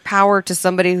your power to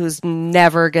somebody who's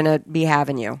never going to be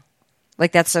having you.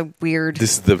 Like that's a weird.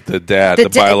 This is the dad, the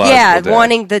biological dad.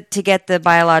 Wanting to get the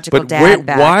biological dad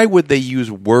back. Why would they use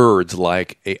words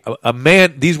like a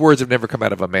man? These words have never come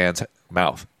out of a man's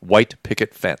mouth. White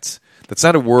picket fence. That's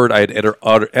not a word I had ever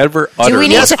uttered.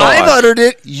 Yes, I've uttered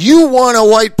it. You want a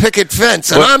white picket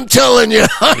fence, and I'm telling you,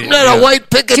 I'm not a white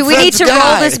picket fence guy. Do we need to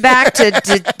roll this back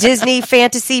to Disney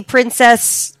fantasy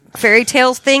princess fairy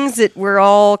tales things that we're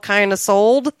all kind of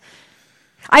sold?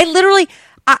 I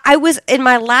was in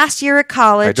my last year at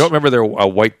college. I don't remember there a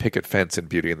white picket fence in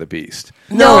Beauty and the Beast.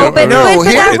 No, but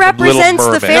that represents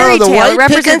the fairy tale. It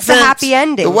represents the happy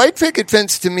ending. The white picket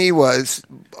fence to me was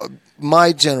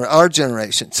our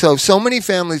generation. So many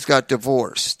families got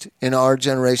divorced in our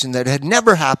generation that had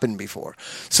never happened before.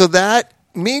 So that,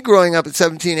 me growing up at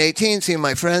 17, 18, seeing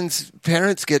my friends'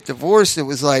 parents get divorced, it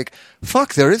was like,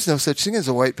 fuck, there is no such thing as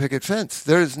a white picket fence.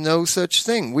 There is no such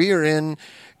thing. We are in...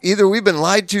 Either we've been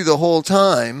lied to the whole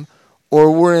time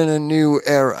or we're in a new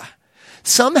era.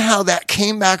 Somehow that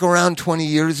came back around 20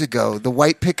 years ago, the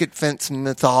white picket fence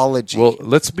mythology. Well,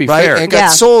 let's be fair. And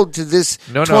got sold to this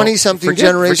 20-something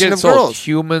generation of girls.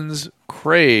 Humans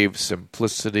crave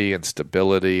simplicity and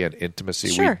stability and intimacy.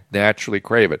 Sure. We naturally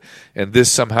crave it. And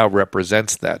this somehow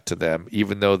represents that to them,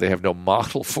 even though they have no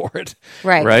model for it.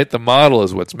 Right. Right? The model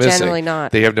is what's missing. Generally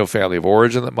not. They have no family of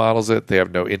origin that models it. They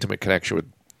have no intimate connection with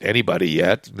anybody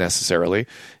yet necessarily,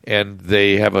 and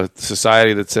they have a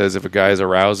society that says if a guy is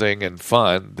arousing and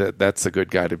fun, that's a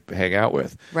good guy to hang out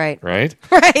with. Right.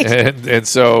 And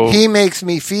so he makes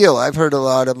me feel. I've heard a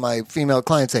lot of my female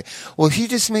clients say, "Well, he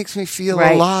just makes me feel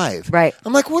alive." Right.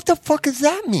 I'm like, what the fuck does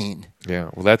that mean?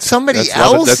 Yeah, well, that's somebody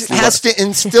else has to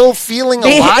instill feeling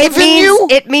alive in you.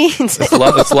 It means that's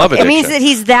love addiction. It means that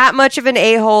he's that much of an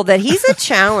a-hole that he's a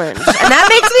challenge, and that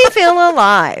makes me feel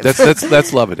alive.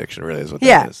 That's love addiction, really, is what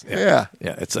that is. Yeah.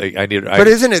 It's like But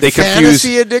isn't it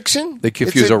fantasy addiction? They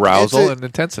confuse arousal and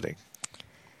intensity.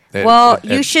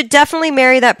 You should definitely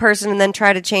marry that person and then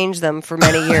try to change them for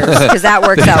many years because that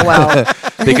works out well.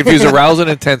 They confuse arousal and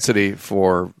intensity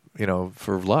for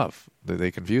love.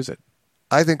 They confuse it.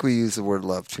 I think we use the word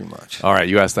love too much. All right,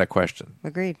 you asked that question.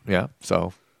 Agreed. Yeah.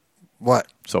 So what?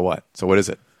 So what? So what is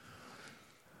it?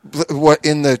 What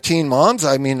in the Teen Moms?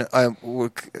 I mean,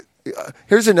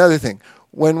 here's another thing.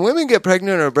 When women get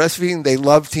pregnant or breastfeeding, they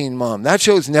love Teen Mom. That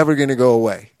show's never going to go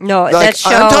away. No, that show.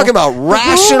 I'm talking about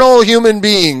rational human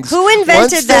beings. Who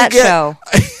invented that show?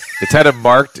 It's had a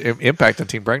marked impact on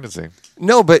teen pregnancy.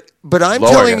 No, but I'm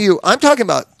telling you, I'm talking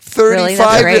about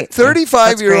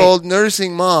 35-year-old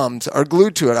nursing moms are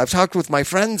glued to it. I've talked with my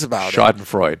friends about it.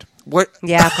 Schadenfreude. What?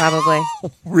 Yeah, probably.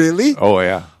 Really? Oh,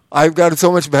 yeah. I've got it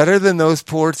so much better than those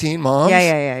poor teen moms.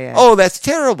 Yeah. Oh, that's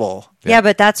terrible. Yeah,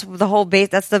 but that's the whole base.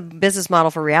 That's the business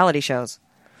model for reality shows.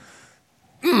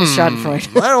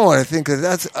 Schadenfreude. I don't want to think that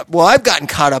that's... Well, I've gotten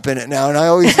caught up in it now, and I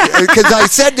always... Because I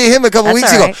said to him a couple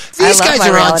weeks ago, these guys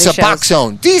are on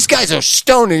Suboxone. These guys are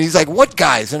stoned. And he's like, what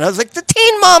guys? And I was like, the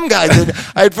Teen Mom guys. And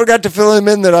I forgot to fill him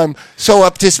in that I'm so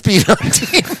up to speed on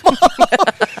Teen Mom.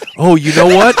 Oh, you know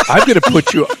what? I'm going to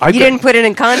put you... You didn't put it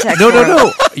in context.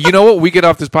 No. You know what? We get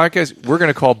off this podcast, we're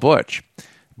going to call Butch.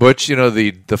 Butch,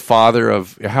 the father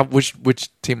of...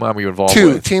 Which Teen Mom are you involved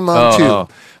with? Teen Mom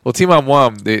 2. Well, Teen Mom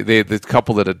 1, the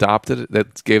couple that adopted it,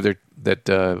 that gave their...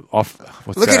 off.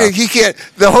 Look at it. He can't.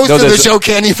 The host of the show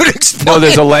can't even explain. No,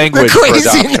 there's a language for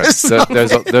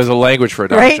adoption. There's a language for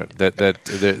adoption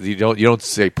that you don't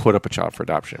say put up a child for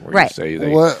adoption. Where you say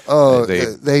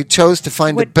they chose to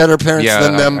find better parents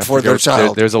than them for their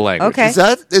child. There's a language. Okay. Is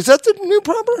that the new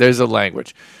proper? There's a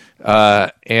language,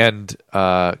 and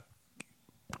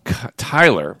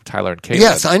Tyler and Kate.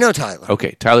 Yes, I know Tyler.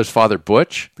 Okay, Tyler's father,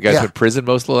 Butch, the guy's been in prison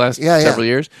most of the last several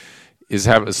years, is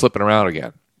slipping around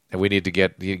again. And we need to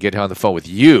get him on the phone with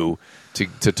you to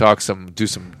do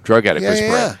some drug addict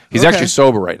whisperer. He's actually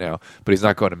sober right now, but he's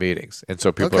not going to meetings, and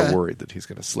so people are worried that he's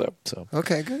going to slip. So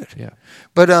okay, good. Yeah,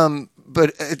 but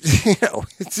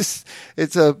it's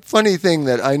a funny thing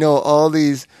that I know all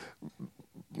these.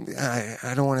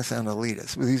 I don't want to sound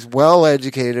elitist, but these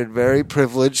well-educated, very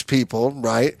privileged people,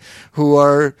 right, who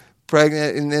are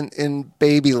pregnant in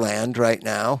babyland right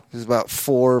now. There's about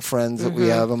 4 friends that we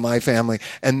have in my family,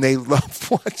 and they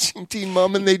love watching Teen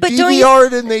Mom, and they DVR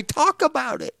it and they talk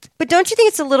about it. But don't you think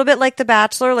it's a little bit like The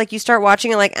Bachelor? Like you start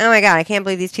watching it like, oh my God, I can't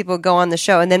believe these people go on the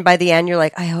show. And then by the end, you're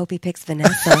like, I hope he picks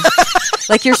Vanessa.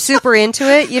 Like you're super into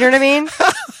it. You know what I mean?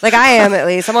 Like I am at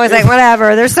least. I'm always like,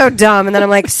 whatever. They're so dumb. And then I'm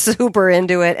like super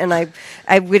into it. And I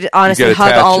would honestly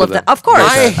hug all of them. Of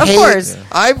course. Of course.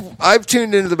 Yeah. I've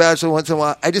tuned into The Bachelor once in a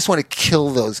while. I just want to kill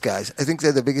those guys. I think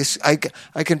they're the biggest. I can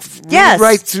read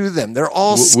right through them. They're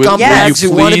all scumbags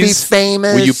who want to be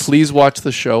famous. Will you please watch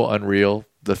the show Unreal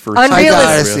the first Unreal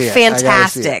season. is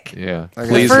fantastic. Yeah,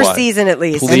 the first season at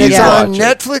least. Please and it's watch on it.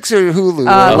 Netflix or Hulu?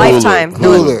 Lifetime.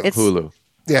 Hulu.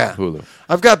 Yeah, Hulu.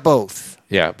 I've got both.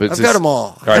 Yeah, but I've got them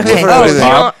all. All right, okay. Oh, you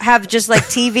don't have just like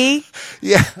TV?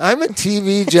 Yeah, I'm a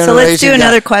TV generation. So let's do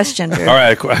another question, Drew. All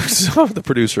right, so the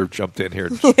producer jumped in here.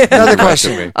 Another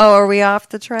question. Oh, are we off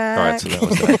the track? All right, so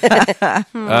that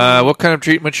was that. What kind of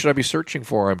treatment should I be searching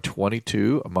for? I'm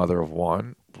 22, a mother of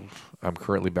one. I'm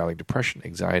currently battling depression,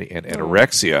 anxiety, and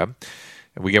anorexia.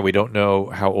 And again, we don't know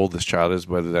how old this child is,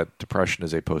 whether that depression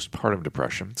is a postpartum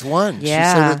depression. It's one.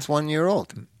 Yeah. She said it's 1 year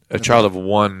old. A child of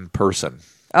one person.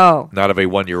 Oh. Not of a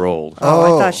 1-year-old. Oh, I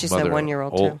thought she said 1 year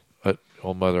old too.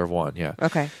 Old mother of one, yeah.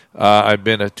 Okay. I've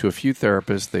been to a few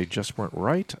therapists. They just weren't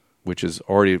right, which is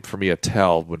already, for me, a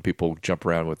tell when people jump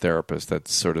around with therapists. That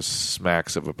sort of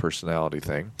smacks of a personality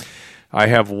thing. I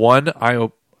have one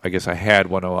IOP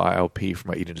for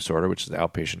my eating disorder, which is an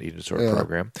outpatient eating disorder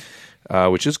program,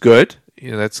 which is good.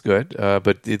 That's good.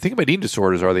 But the thing about eating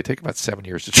disorders they take about 7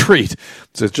 years to treat.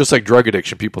 So it's just like drug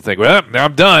addiction. People think, well, now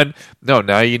I'm done. No,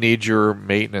 now you need your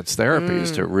maintenance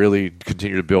therapies to really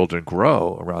continue to build and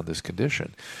grow around this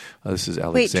condition. This is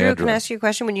Alexandra. Wait, Drew, can I ask you a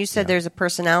question? When you said there's a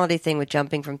personality thing with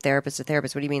jumping from therapist to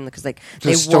therapist, what do you mean? Because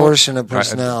distortion of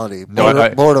personality.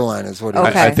 Borderline is what it is.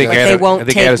 Okay. I think they won't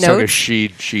take Anna's notes. She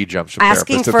jumps from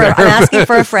therapist to therapist. I'm asking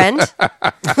for a friend.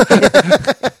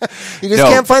 You just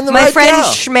can't find the right friend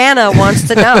gal. Shmana wants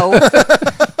to know.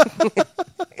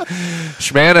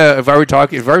 Shmana, if I were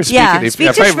speaking, yeah,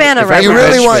 speak to Shmana right You now.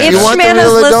 really want If the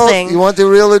real adult? listening. You want the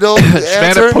real adult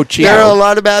answer? Pochio. There are a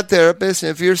lot of bad therapists,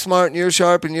 and if you're smart and you're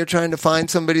sharp and you're trying to find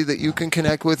somebody that you can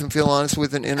connect with and feel honest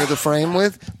with and enter the frame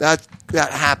with, that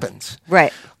happens.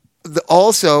 Right.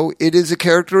 Also, it is a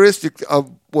characteristic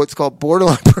of what's called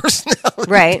borderline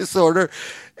personality disorder,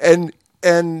 and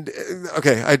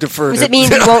okay, I defer. Does it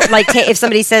mean you won't if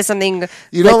somebody says something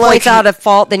points out a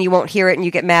fault, then you won't hear it and you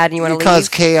get mad and you want to leave? Cause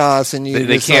chaos and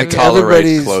they can't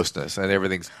tolerate closeness and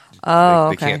everything's.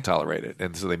 They can't tolerate it,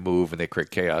 and so they move and they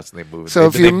create chaos and they move. So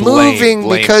if you're moving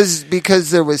because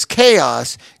there was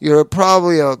chaos, you're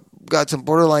probably got some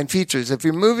borderline features. If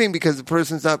you're moving because the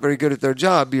person's not very good at their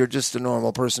job, you're just a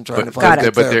normal person trying to find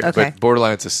it. But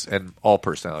borderlines and all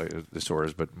personality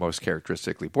disorders, but most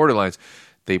characteristically borderlines,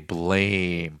 they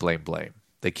blame.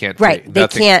 They can't. They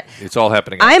can't. It's all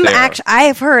happening. I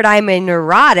have heard I'm a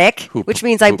neurotic, which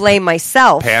means I blame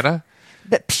myself. Panna?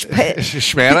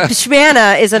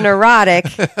 Shmana is a neurotic.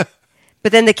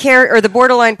 But then the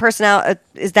borderline personality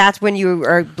that's when you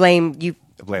are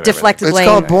deflect the blame. It's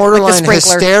called borderline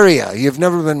hysteria. You've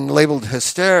never been labeled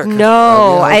hysterical.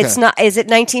 No, it's not. Is it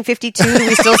 1952? Do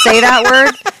we still say that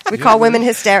word? We call women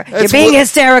hysterical. You're being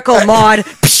hysterical, Maud.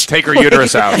 Take her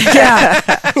uterus out. Yeah.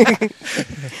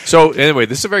 So anyway,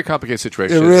 this is a very complicated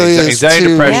situation. It really is. Anxiety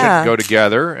and depression go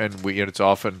together, and it's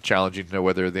often challenging to know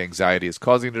whether the anxiety is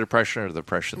causing the depression or the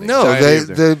depression.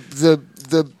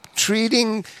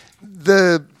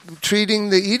 Treating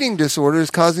the eating disorder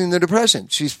is causing the depression.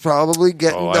 She's probably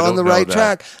getting on the right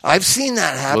track. I've seen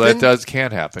that happen. Well, that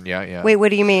can happen. Yeah. Wait, what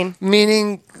do you mean?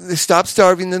 Meaning they stop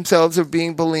starving themselves or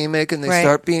being bulimic, and they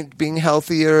start being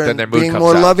healthier and being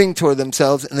more loving toward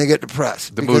themselves, and they get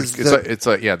depressed. The mood.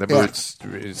 The mood's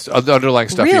underlying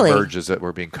stuff emerges that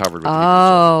we're being covered with.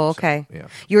 Oh, okay. Yeah.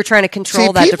 You were trying to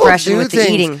control that depression with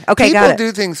the eating. Okay, got it. People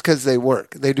do things because they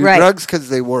work. They do drugs because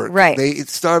they work. Right. They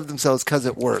starve themselves because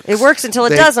it works. It works until it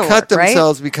doesn't work. Cut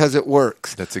themselves because it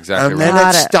works. That's exactly right. And then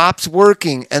it stops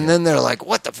working, and then they're like,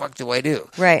 "What the fuck do I do?"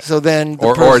 Right. So then,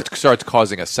 or it starts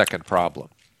causing a second problem.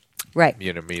 Right.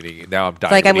 Meaning now I'm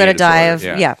dying. Like I'm going to die of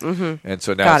Mm-hmm. And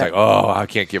so now it's like, I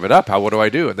can't give it up. What do I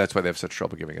do? And that's why they have such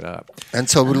trouble giving it up. And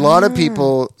so a lot of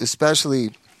people,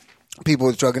 especially people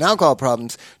with drug and alcohol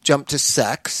problems, jump to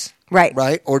sex.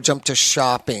 Right? Or jump to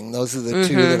shopping. Those are the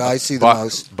two that I see the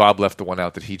most. Bob left the one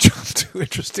out that he jumped to,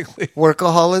 interestingly.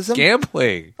 Workaholism?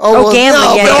 Gambling. Gambling.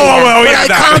 I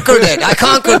conquered it. I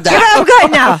conquered that. I'm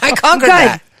good now. I conquered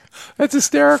that. That's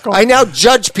hysterical. I now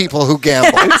judge people who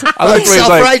gamble. I'm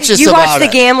self-righteous you about watch the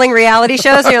gambling reality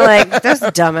shows and you're like, those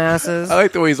dumbasses. I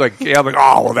like the way he's like gambling.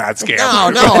 Oh, well, that's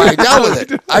gambling. No, I dealt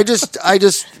with it. I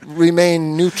just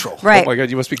remain neutral. Right. Oh, my God,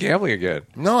 you must be gambling again.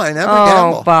 No, I never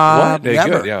gamble. Oh, Bob. What? Never.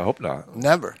 Good. Yeah, I hope not.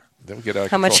 Never. Then we get out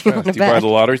of How much you want to bet? Do you buy the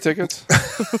lottery tickets?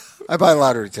 I buy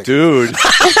lottery tickets. Dude.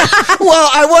 Well,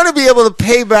 I want to be able to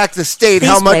pay back the state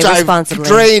how much I've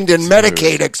drained in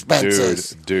Medicaid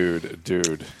expenses.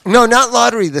 Dude. No, not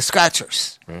lottery, the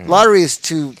scratchers. Lottery is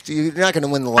you're not going to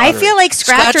win the lottery. I feel like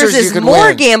scratchers is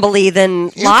more gambly than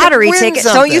lottery tickets.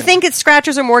 Don't you think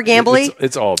scratchers are more gambly?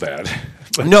 It's all bad.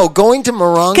 No, going to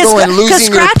Morongo and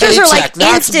losing your paycheck,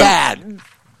 that's bad.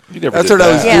 That's what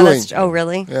I was doing. Oh,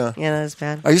 really? Yeah. Yeah, that was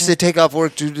bad. I used to take off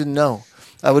work. You didn't know.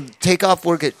 I would take off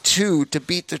work at 2 to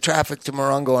beat the traffic to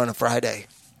Morongo on a Friday.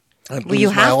 Well, you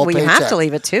have to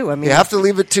leave it too. I mean, you have to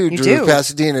leave it too, Drew,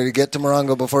 Pasadena, to get to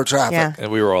Morongo before traffic. Yeah. And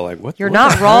we were all like, "What? You're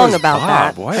not wrong about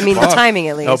that. I mean, the timing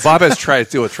at least." No, Bob has tried to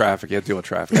deal with traffic. You have to deal with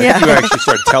traffic. I think you actually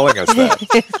started telling us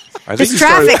that. It's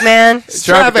traffic, man. It's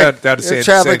traffic down to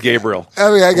San Gabriel.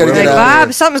 I mean, I got to get out Bob, of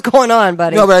here. something's going on,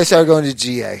 buddy. No, but I started going to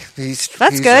GA.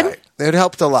 That's good. Right. It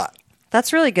helped a lot.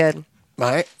 That's really good.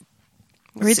 Right?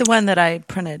 Read the one that I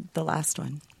printed, the last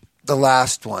one. The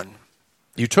last one.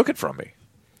 You took it from me.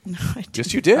 No, I didn't.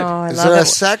 Yes, you did. Oh, Is there a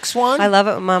sex one? I love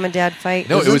it when mom and dad fight.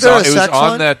 No, it was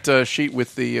on that sheet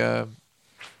with the...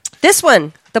 This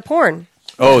one, the porn.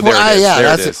 Oh, there it is.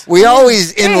 There it is. We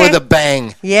always in with a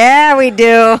bang. Yeah, we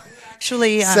do.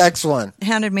 Actually, sex one.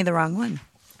 Handed me the wrong one.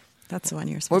 That's the one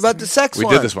you're supposed to What about the sex one?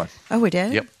 We did this one. Oh, we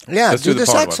did? Yep. Yeah, let's do the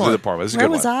sex one. one. Do the porn one. This is Where a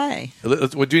good was I? Do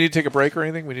you need to take a break or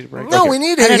anything? We need a break? No, we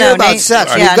need to hear about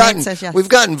sex. We've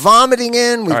gotten vomiting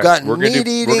in. We've gotten meat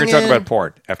eating in. We're going to talk about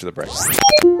porn after the break.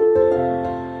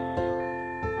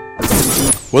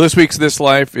 Well, this week's This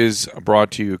Life is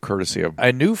brought to you courtesy of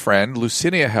a new friend,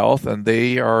 Lucinia Health, and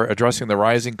they are addressing the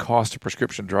rising cost of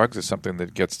prescription drugs. It's something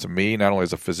that gets to me, not only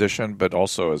as a physician, but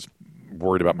also as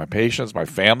worried about my patients, my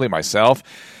family, myself.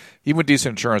 Even with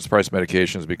decent insurance, the price of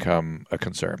medications become a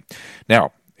concern.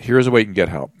 Now, here's a way you can get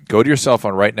help. Go to your cell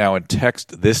phone right now and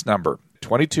text this number,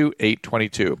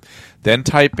 22822. Then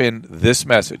type in this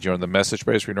message. In the message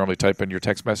space where you normally type in your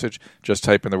text message, just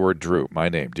type in the word Drew, my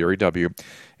name, D-R-E-W,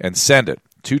 and send it.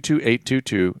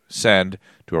 22822, send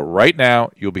to it right now.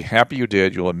 You'll be happy you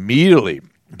did. You'll immediately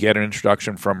get an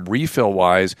introduction from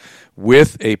RefillWise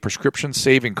with a prescription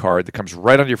saving card that comes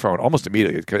right on your phone almost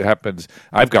immediately. It happens.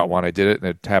 I've got one. I did it, and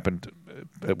it happened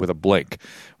with a blink.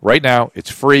 Right now,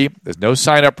 it's free. There's no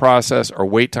sign-up process or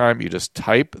wait time. You just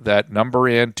type that number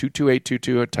in,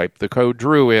 22822, and type the code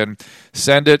Drew in,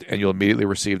 send it, and you'll immediately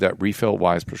receive that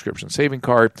RefillWise prescription saving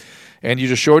card. And you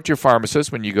just show it to your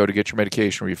pharmacist when you go to get your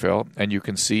medication refill, and you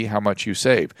can see how much you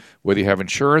save. Whether you have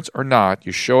insurance or not,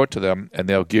 you show it to them, and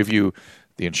they'll give you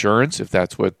the insurance, if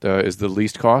that's what is the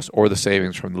least cost, or the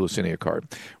savings from the Lucinia card.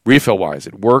 RefillWise,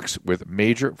 it works with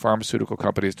major pharmaceutical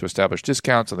companies to establish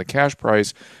discounts on the cash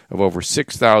price of over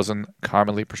 6,000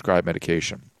 commonly prescribed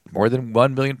medication. More than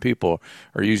 1 million people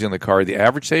are using the card. The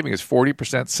average saving is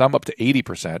 40%, some up to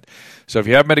 80%. So if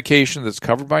you have medication that's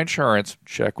covered by insurance,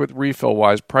 check with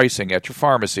RefillWise pricing at your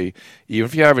pharmacy. Even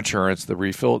if you have insurance, the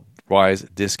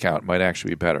RefillWise discount might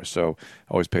actually be better. So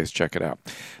always pays to check it out.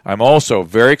 I'm also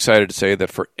very excited to say that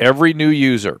for every new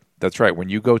user, that's right, when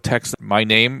you go text my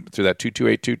name through that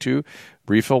 22822,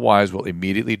 RefillWise will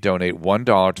immediately donate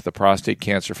 $1 to the Prostate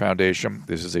Cancer Foundation.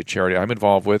 This is a charity I'm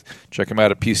involved with. Check them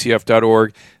out at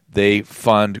pcf.org. They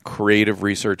fund creative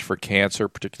research for cancer,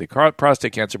 particularly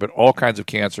prostate cancer, but all kinds of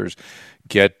cancers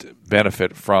get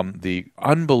benefit from the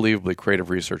unbelievably creative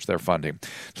research they're funding.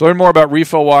 To learn more about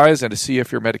RefillWise and to see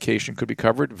if your medication could be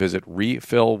covered, visit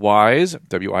RefillWise,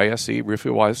 W-I-S-E,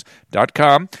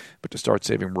 RefillWise.com. But to start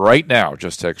saving right now,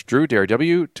 just text Drew,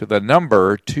 D-R-W, to the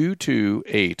number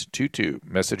 22822.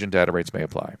 Message and data rates may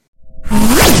apply.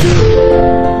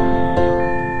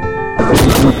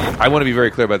 I want to be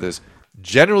very clear about this.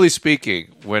 Generally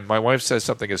speaking, when my wife says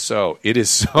something is so, it is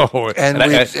so. And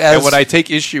when I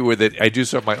take issue with it, I do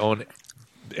so at my own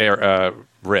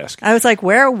risk. I was like,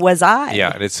 where was I?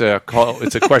 Yeah, and it's a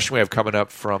question we have coming up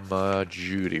from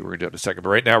Judy. We're going to do it in a second. But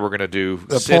right now we're going to do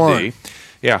Cindy. Porn.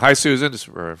 Yeah, hi, Susan. This is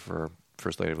for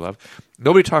First Lady of Love.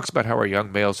 Nobody talks about how our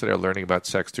young males today are learning about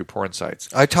sex through porn sites.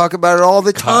 I talk about it all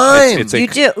the time. You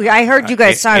do. I heard you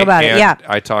guys talk about it. Yeah,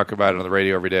 I talk about it on the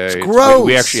radio every day. It's gross.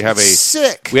 We actually have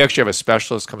sick. We actually have a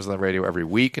specialist comes on the radio every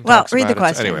week and talks read about the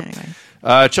question anyway.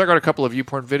 Check out a couple of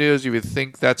YouPorn videos. You would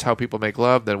think that's how people make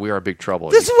love, then we are in big trouble.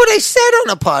 This is what I said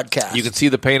on a podcast. You can see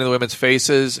the pain in the women's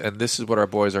faces, and this is what our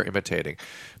boys are imitating.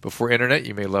 Before internet,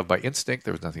 you made love by instinct.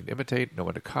 There was nothing to imitate, no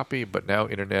one to copy. But now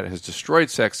internet has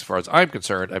destroyed sex as far as I'm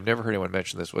concerned. I've never heard anyone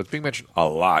mention this. Well, it's being mentioned a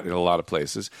lot in a lot of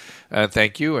places. And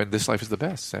thank you. And This Life is the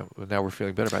best. So now we're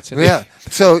feeling better about Cindy. Yeah.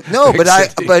 So, no, but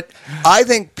I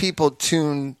think people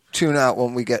tune out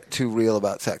when we get too real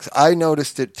about sex. I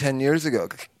noticed it 10 years ago.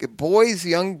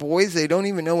 Young boys, they don't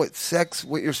even know what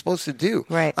you're supposed to do.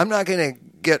 Right. I'm not going to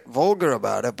get vulgar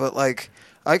about it, but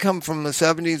I come from the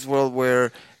 70s world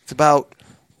where it's about,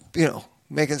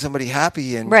 making somebody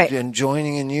happy and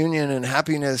joining in union and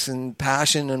happiness and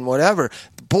passion and whatever.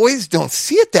 boys don't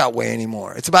see it that way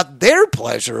anymore. It's about their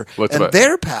pleasure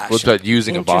their passion. Well, it's about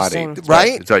using a body,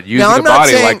 right? It's about using a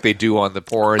body like they do on the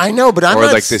porn. I know, but or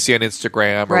like they see on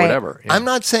Instagram or whatever. Yeah. I'm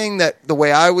not saying that the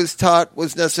way I was taught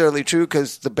was necessarily true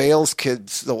because the Bales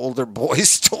kids, the older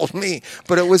boys, told me,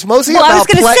 but it was mostly about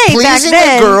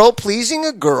pleasing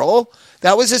a girl.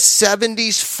 That was a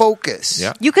 70s focus.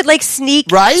 Yeah. You could like sneak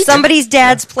right? somebody's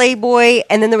dad's Playboy,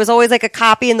 and then there was always like a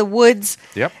copy in the woods.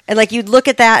 Yep. And like you'd look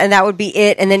at that, and that would be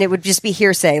it, and then it would just be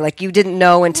hearsay. Like you didn't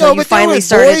know until you finally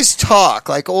started. Boys talk.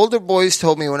 Like older boys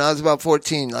told me when I was about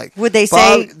 14. Like would they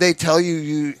say? They tell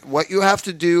you what you have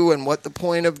to do and what the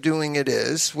point of doing it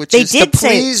is, which is to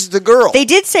please the girl. They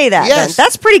did say that. Yes. Then.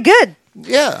 That's pretty good.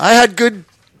 Yeah, I had good.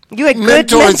 You had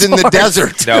mentors in the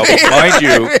desert. No,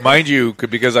 mind you,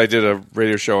 because I did a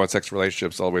radio show on sex and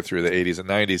relationships all the way through the 80s and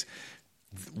 90s,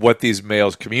 what these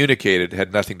males communicated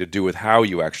had nothing to do with how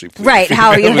you actually please. Right,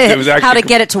 how to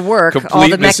get it to work, all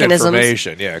the mechanisms.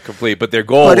 Misinformation, yeah, complete. But their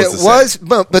goal was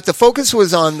but the focus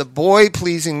was on the boy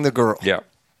pleasing the girl. Yeah.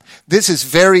 This is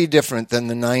very different than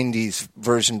the 90s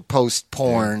version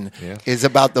post-porn is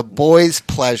about the boy's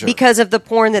pleasure. Because of the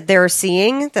porn that they're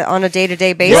seeing on a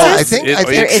day-to-day basis? Well, I think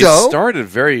it started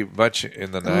very much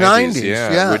in the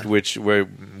 90s, where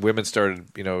women started,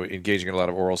 engaging in a lot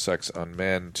of oral sex on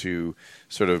men to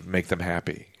sort of make them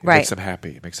happy. It makes them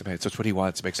happy. It makes them happy. That's what he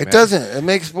wants. It makes them happy. It doesn't. It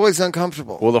makes boys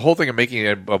uncomfortable. Well, the whole thing of making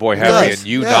a boy happy and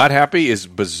you not happy is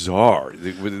bizarre.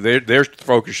 Their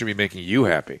focus should be making you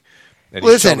happy.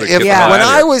 Listen, when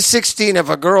I was 16, if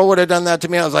a girl would have done that to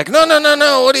me, I was like, no,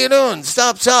 what are you doing?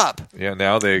 Stop. Yeah,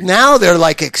 now they're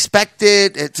like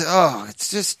expected.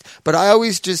 It's just, but I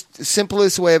always just, the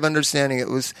simplest way of understanding it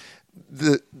was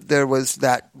there was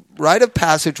that rite of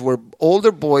passage where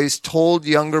older boys told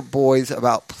younger boys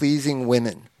about pleasing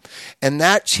women. And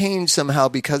that changed somehow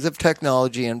because of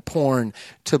technology and porn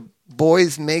to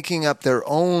boys making up their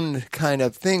own kind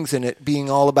of things and it being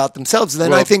all about themselves.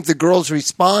 Then I think the girls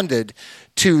responded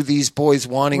to these boys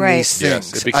wanting these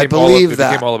things. Yes, it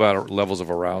became all about levels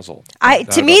of arousal.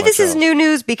 To me, this is new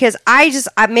news because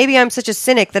maybe I'm such a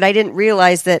cynic that I didn't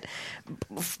realize that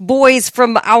boys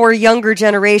from our younger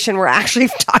generation were actually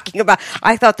talking about.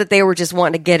 I thought that they were just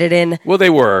wanting to get it in. Well, they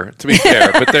were, to be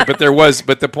fair, but there was.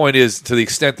 But the point is, to the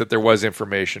extent that there was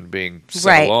information being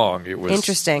sent along, it was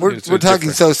interesting. We're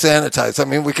talking so sanitized. I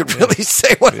mean, we could really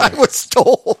say what I was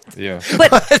told. Yeah,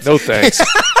 but no thanks.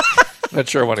 Not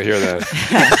sure I want to hear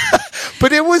that.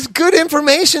 But it was good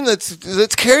information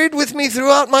that's carried with me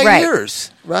throughout my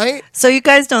years, right? So you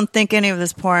guys don't think any of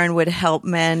this porn would help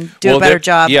men do a better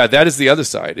job? Yeah, that is the other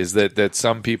side, is that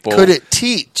some people... Could it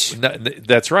teach?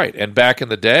 That's right. And back in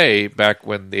the day, back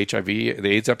when the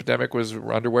AIDS epidemic was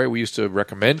underway, we used to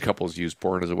recommend couples use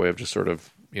porn as a way of just sort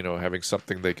of, having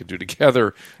something they could do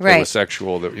together that was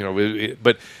sexual.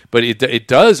 But it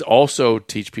does also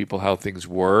teach people how things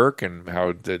work and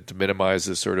how to minimize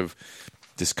this sort of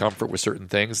discomfort with certain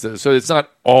things. So it's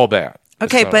not all bad.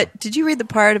 Okay, but did you read the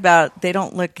part about they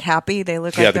don't look happy? They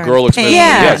look like the girl looks miserable.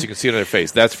 Yes, you can see it on their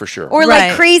face. That's for sure. Or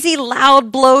like crazy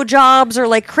loud blowjobs, or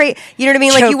like you know what I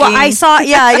mean? Choking. Like I saw.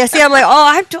 Yeah. See, I'm like,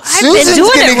 I've been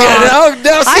doing it wrong.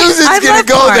 Now Susan's going to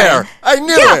go porn. there. I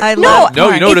knew it. I love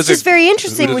porn. It's just very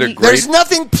interesting. There's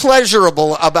nothing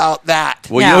pleasurable about that.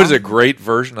 Well, you know, there's a great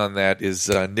version on that. Is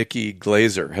Nikki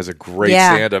Glazer has a great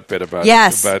stand-up bit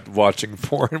about watching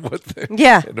porn with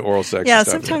and oral sex. Yeah,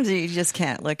 stuff. sometimes you just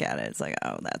can't look at it. It's like,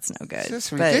 oh, that's no good.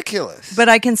 It's ridiculous. But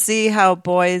I can see how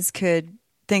boys could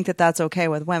think that that's okay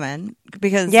with women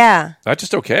because not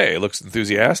just okay, it looks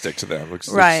enthusiastic to them.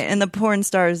 And the porn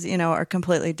stars, are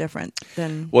completely different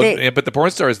than but the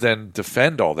porn stars then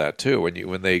defend all that too.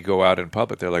 When they go out in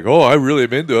public, they're like, "Oh, I really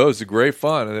am into it. It was great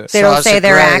fun." They don't say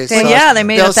they're acting. They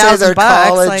made $1,000. Say they're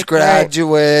college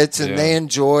graduates and they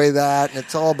enjoy that, and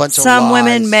it's all a bunch of lies. Some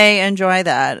women may enjoy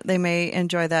that. They may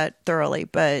enjoy that thoroughly,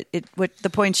 but what the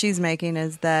point she's making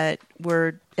is that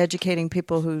we're educating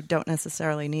people who don't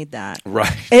necessarily need that.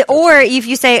 Right. Or if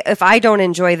you say, if I don't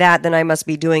enjoy that, then I must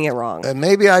be doing it wrong. And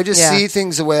maybe I just see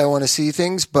things the way I want to see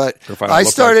things, but I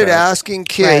started asking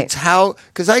kids how,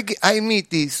 because I meet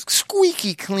these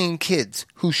squeaky clean kids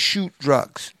who shoot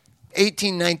drugs,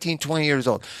 18, 19, 20 years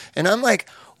old. And I'm like,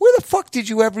 where the fuck did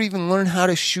you ever even learn how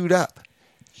to shoot up?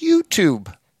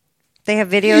 YouTube. They have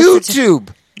videos. YouTube.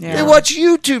 They watch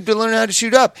YouTube to learn how to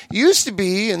shoot up. Used to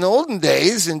be in the olden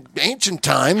days, in ancient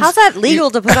times. How's that legal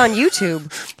to put on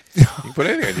YouTube? You can put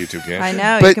anything on YouTube, can't you? I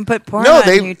know. You can put porn on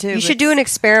YouTube. You should do an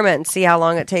experiment and see how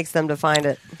long it takes them to find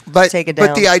it. Take it down.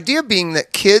 But the idea being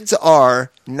that kids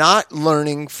are not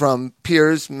learning from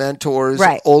peers, mentors,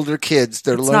 right. older kids.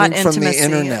 They're learning from the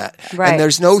internet. Right. And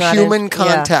there's no human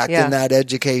contact in that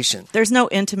education. There's no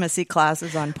intimacy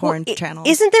classes on porn channels.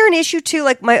 Isn't there an issue too?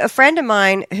 Like a friend of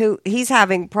mine who he's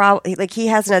having he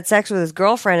hasn't had sex with his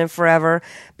girlfriend in forever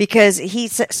because he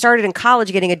started in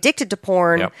college getting addicted to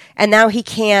porn, and now he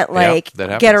can't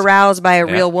get aroused by a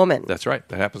real woman. That's right.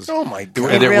 That happens. Oh my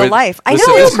God! In real life, I know,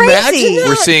 it's crazy.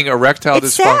 We're seeing erectile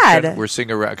dysfunction. Sad. We're seeing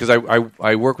because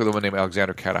I work with a woman named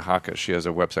Alexandra Katahaka. She has a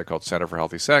website called Center for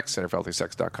Healthy Sex.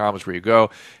 CenterForHealthySex.com is where you go,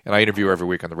 and I interview her every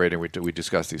week on the radio. We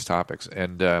discuss these topics,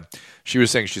 and she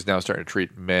was saying she's now starting to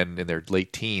treat men in their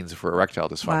late teens for erectile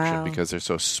dysfunction because they're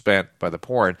so spent by the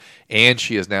porn, and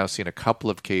she has now seen a couple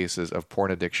of cases of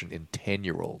porn addiction in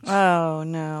 10-year-olds. Oh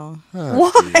no!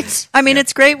 What? Geez. I mean,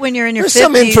 it's great when you're in your 50s. There's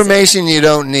some information you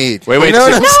don't need. Wait. Wait,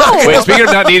 speaking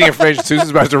of not needing information, Susan's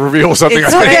about to reveal something.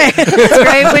 It's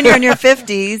great when you're in your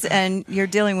 50s and you're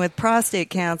dealing with prostate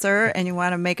cancer and you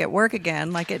want to make it work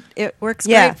again. Like it works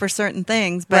great for certain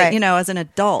things, but as an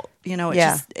adult, it's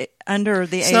just under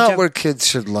the age. It's not where kids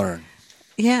should learn.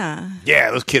 Yeah.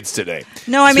 Yeah, those kids today.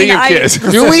 No, I mean,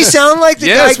 do we sound like the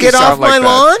guy get off my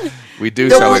lawn? We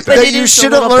do sound like that. That you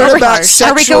should have learned about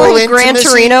sexual intimacy. Are we going Gran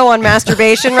Torino on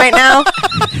masturbation right now?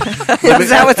 Is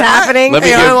that what's happening?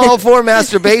 I'm all for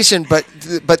masturbation, but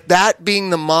that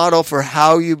being the model for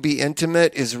how you be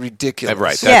intimate is ridiculous.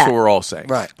 Right, that's what we're all saying.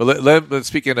 Right. But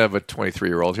speaking of a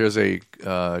 23-year-old, here's a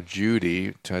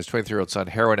Judy, has a 23-year-old son,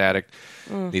 heroin addict,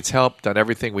 needs help, done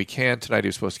everything we can. Tonight he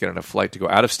was supposed to get on a flight to go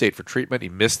out of state for treatment. He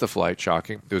missed the flight,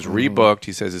 shocking. It was rebooked.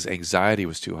 He says his anxiety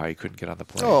was too high. He couldn't get on the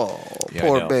plane. Oh,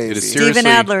 poor baby. Steven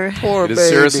Adler. Poor baby. It is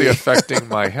seriously affecting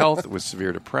my health with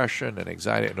severe depression and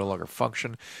anxiety. I no longer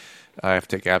function. I have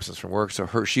to take absence from work.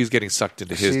 So she's getting sucked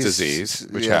into his disease,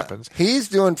 which happens. He's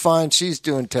doing fine. She's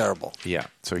doing terrible. Yeah.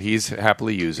 So he's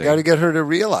happily using. You got to get her to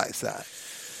realize that.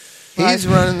 He's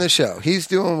running the show. He's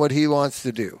doing what he wants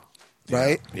to do.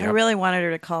 Right? Yeah. I really wanted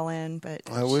her to call in, but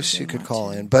I wish she could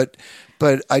call in. But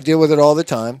I deal with it all the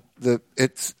time.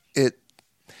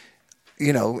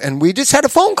 And we just had a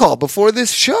phone call before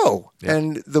this show,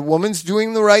 and the woman's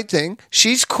doing the right thing.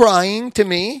 She's crying to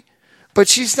me, but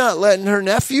she's not letting her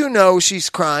nephew know she's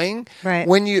crying. Right.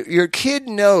 When your kid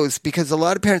knows, because a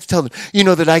lot of parents tell them,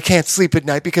 that I can't sleep at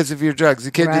night because of your drugs.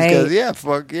 The kid just goes, yeah,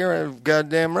 fuck, you're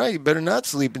goddamn right. You better not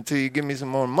sleep until you give me some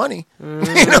more money. You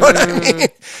know what I mean?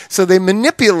 So they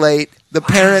manipulate the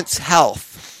parent's health.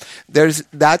 That's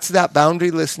that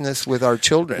boundarylessness with our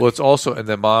children. Well, it's also, and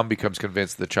the mom becomes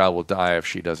convinced the child will die if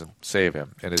she doesn't save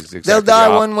him, and it's exactly they'll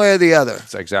die one way or the other.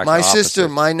 It's exactly my opposite. Sister,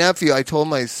 my nephew. I told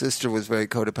my sister was very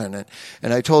codependent,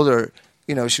 and I told her,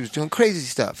 she was doing crazy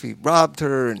stuff. He robbed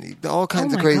her and all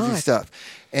kinds of crazy stuff.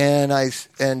 And I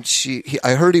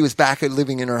heard he was back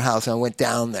living in her house, and I went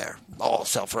down there, all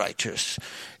self-righteous.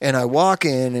 And I walk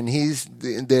in, and he's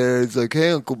there. He's like,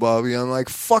 hey, Uncle Bobby. I'm like,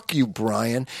 fuck you,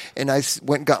 Brian. And I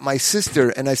went and got my sister,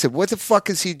 and I said, what the fuck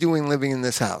is he doing living in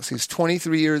this house? He's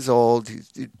 23 years old.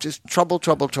 He's just trouble.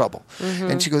 Mm-hmm.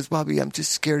 And she goes, Bobby, I'm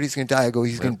just scared he's going to die. I go,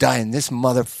 he's going to die in this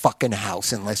motherfucking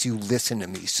house unless you listen to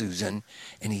me, Susan.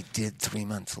 And he did 3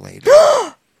 months later.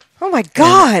 Oh, my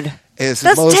God. That's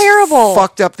the most terrible.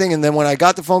 Fucked up thing. And then when I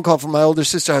got the phone call from my older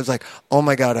sister, I was like, oh,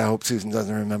 my God, I hope Susan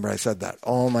doesn't remember I said that.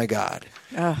 Oh, my God.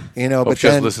 But she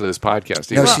doesn't listen to this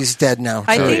podcast either. No, she's dead now.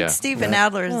 I think Stephen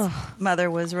Adler's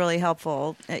mother was really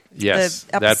helpful. Yes,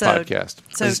 the episode. that podcast.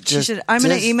 So I'm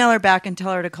going to email her back and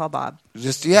tell her to call Bob.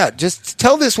 Just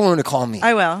tell this woman to call me.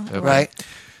 I will. Okay. Right?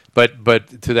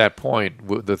 But to that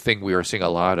point, the thing we are seeing a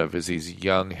lot of is these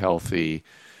young, healthy,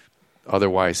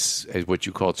 otherwise what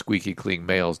you call squeaky clean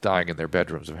males dying in their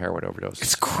bedrooms of heroin overdoses.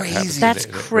 It's crazy. That's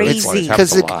crazy.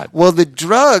 Because the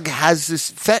drug has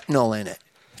this fentanyl in it.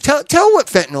 Tell what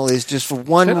fentanyl is just for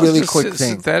one really quick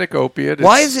thing. Synthetic opiate.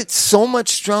 Why is it so much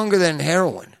stronger than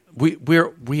heroin? We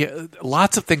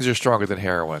lots of things are stronger than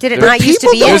heroin. Did it not used to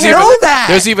be? People don't know that.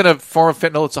 There's even a form of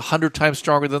fentanyl that's 100 times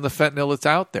stronger than the fentanyl that's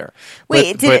out there.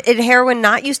 Wait, did heroin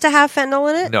not used to have fentanyl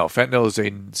in it? No, fentanyl is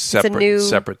a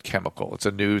separate chemical. It's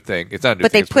a new thing. It's not a new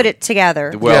but thing. They put it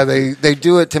together. Well, they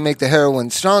do it to make the heroin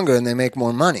stronger, and they make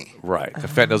more money. Right. The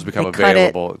fentanyl's become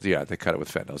available. Yeah, they cut it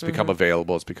with fentanyl. It's become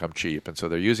available. It's become cheap, and so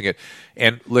they're using it.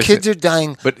 And listen, kids are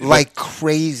dying like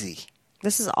crazy.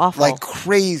 This is awful. Like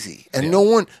crazy. And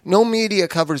no media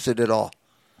covers it at all.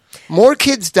 More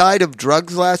kids died of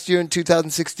drugs last year in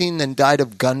 2016 than died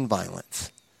of gun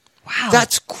violence. Wow.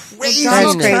 That's crazy.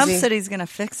 Donald Trump said he's going to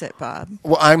fix it, Bob.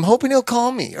 Well, I'm hoping he'll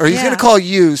call me. Or he's going to call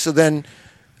you, so then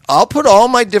I'll put all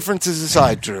my differences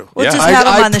aside, Drew. We'll just have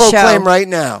him on the show. I proclaim right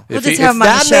now. We'll just have him on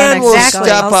the show next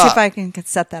week. I'll see if I can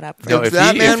set that up. If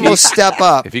that man will step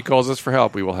up. If he calls us for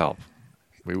help, we will help.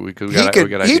 He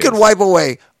could wipe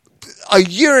away a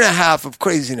year and a half of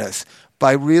craziness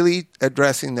by really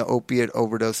addressing the opiate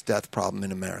overdose death problem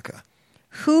in America.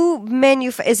 Who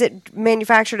is it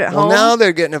manufactured at home? Well, now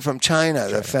they're getting it from China.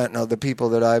 The fentanyl, the people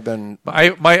that I've been...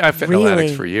 I've fentanyl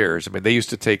addicts for years. I mean, they used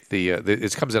to take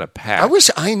it comes in a patch. I wish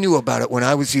I knew about it when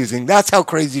I was using. That's how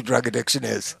crazy drug addiction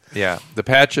is. Yeah. The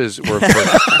patches were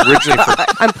originally for...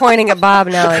 I'm pointing at Bob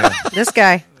now. Like, this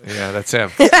guy. Yeah, that's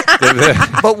him.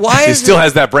 But why he still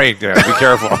has that brain. Yeah, be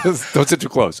careful. Don't sit too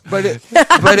close.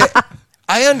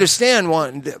 I understand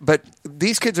one, but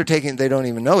these kids are taking... They don't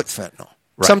even know it's fentanyl.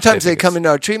 Right. Sometimes they come into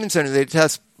our treatment center, they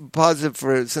test positive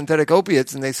for synthetic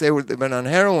opiates, and they say they've been on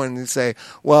heroin, and they say,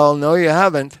 well, no, you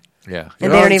haven't. Yeah.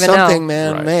 And they don't even something know.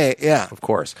 man-made. Yeah. Of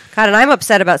course. God, and I'm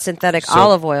upset about synthetic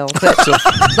olive oil.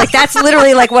 But that's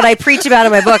literally like what I preach about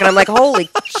in my book, and I'm like, holy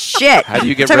shit. How do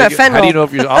you know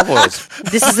if your olive oil is...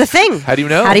 This is the thing. How do you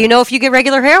know? How do you know if you get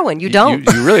regular heroin? You don't.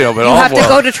 You really don't, but you have to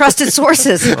go to trusted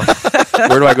sources.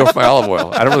 Where do I go for my olive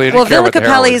oil? I don't really care Villa about the Capelli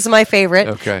heroin. is my favorite.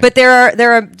 Okay. But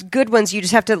there are good ones. You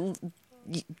just have to...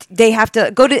 They have to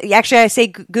go to. Actually, I say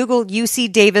Google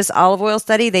UC Davis olive oil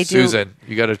study. They do. Susan,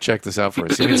 you got to check this out for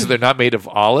us. So they're not made of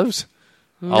olives?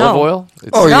 No. Olive oil?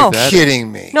 You're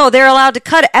kidding me. No, they're allowed to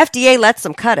cut it. FDA lets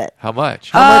them cut it. How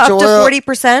much? How much oil? Up to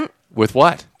 40%. With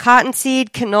what?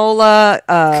 Cottonseed, canola,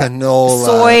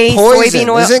 soy, soybean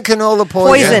oil. Isn't canola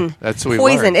poison? Yeah, that's what we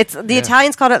poison. learned. It's the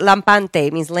Italians call it lampante.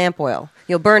 It means lamp oil.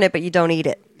 You'll burn it, but you don't eat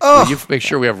it. Oh. Will you make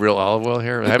sure we have real olive oil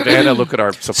here? Have Anna look at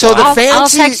our supply. So the fancy, I'll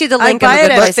text you the link. I buy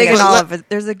it at Big and Olive.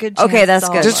 There's a good chance. Okay, that's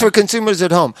good. Just for consumers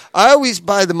at home, I always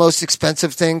buy the most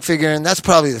expensive thing, figuring that's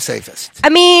probably the safest. I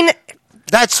mean,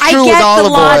 that's true with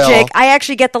olive oil. I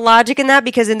actually get the logic in that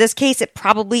because in this case, it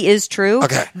probably is true.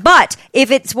 Okay, but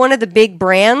if it's one of the big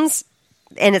brands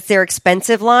and it's their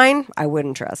expensive line, I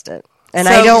wouldn't trust it. And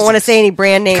I don't want to say any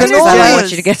brand names because I don't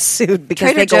want you to get sued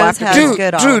because Trader they go Joe's after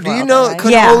good Drew, do you know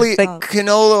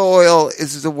canola oil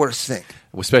is the worst thing?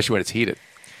 Especially when it's heated.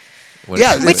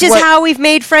 Which is how we've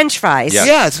made French fries. Yeah.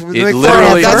 Yes,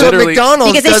 that's what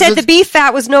McDonald's because they said the beef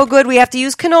fat was no good. We have to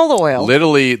use canola oil.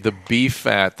 Literally, the beef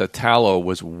fat, the tallow,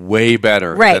 was way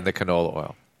better than the canola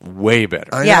oil. Way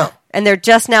better. I know. And they're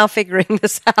just now figuring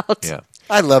this out. Yeah.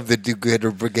 I love the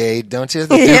Do-Gooder Brigade, don't you?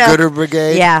 The Do-Gooder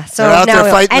Brigade. Yeah. So they're out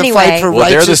there fighting the fight for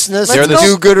righteousness. They're the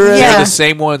Do-Gooder. They're the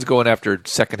same ones going after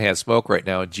secondhand smoke right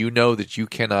now. Do you know that you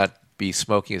cannot be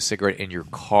smoking a cigarette in your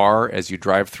car as you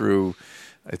drive through?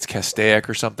 It's Castaic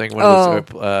or something. One of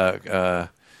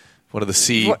the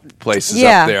C places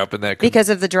up there, up in that. Because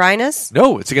of the dryness?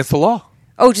 No, it's against the law.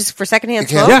 Oh, just for secondhand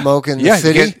smoke? You can't smoke in the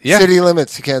city? City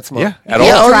limits, you can't smoke. Yeah, at all.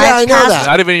 Oh, yeah, I know that.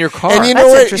 Not even in your car. And you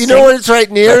know what it's right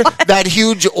near? That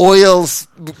huge oil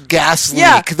gas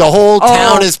leak. The whole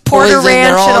town is poisoned.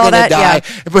 They're all going to die.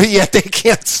 Yeah. But yet they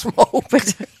can't smoke.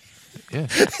 Yeah.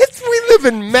 We live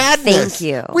in madness. Thank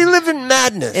you. We live in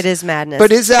madness. It is madness.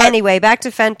 But is that... Anyway, back to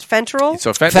fentanyl.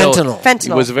 So fentanyl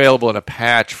It was available in a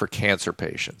patch for cancer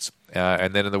patients.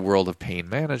 And then in the world of pain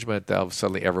management,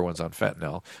 suddenly everyone's on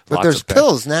fentanyl. But there's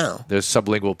pills now. There's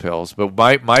sublingual pills. But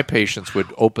my patients would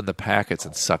open the packets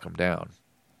and suck them down.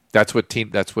 That's what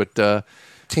Teen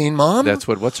Mom? That's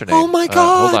what's her name? Oh, my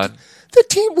God. Hold on. The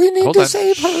teen, we need to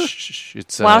save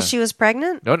her. While she was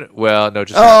pregnant? No, just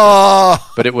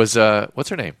but it was, what's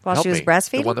her name? While she was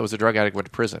breastfeeding? The one that was a drug addict went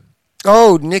to prison.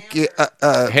 Oh, Nikki.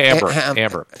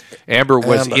 Amber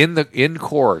was in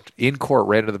court,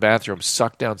 ran into the bathroom,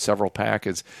 sucked down several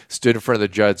packets, stood in front of the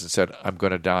judge and said, I'm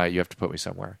going to die. You have to put me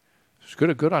somewhere. It's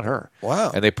good on her.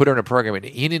 Wow. And they put her in a program in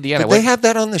Indiana. Did they have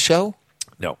that on the show?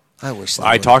 No. I wish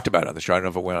I talked about it on the show. I don't know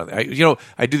if it went on.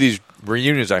 I do these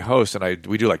reunions I host, and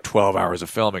we do like 12 hours of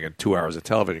filming and 2 hours of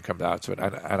television comes out. So,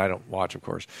 and I don't watch, of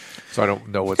course, so I don't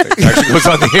know what actually goes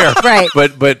on the air. Right.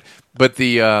 But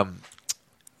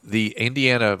the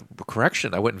Indiana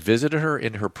Correction, I went and visited her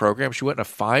in her program. She went in a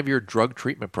 5-year drug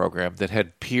treatment program that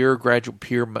had peer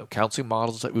counseling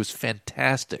models. It was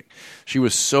fantastic. She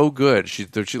was so good.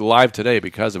 She's alive today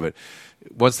because of it.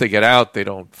 Once they get out, they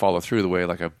don't follow through the way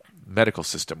like a medical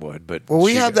system would. But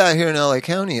we have that here in LA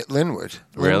County at Linwood.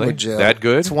 Really? Linwood Jail. That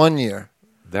good? It's 1 year.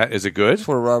 Is it good? That's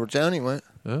where Robert Downey went.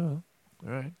 Oh,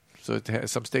 all right. So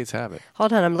some states have it.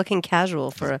 Hold on, I'm looking casual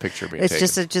for a picture being taken.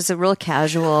 It's just a real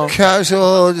casual.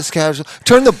 Just casual.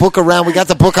 Turn the book around. We got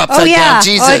the book upside down.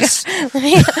 Jesus.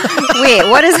 Wait,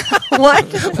 what is what?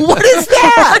 What is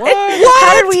that? What?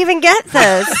 How did we even get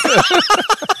this?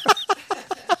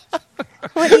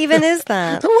 What even is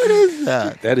that? What is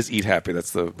that? That is Eat Happy.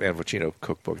 That's the Ann Vocino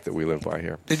cookbook that we live by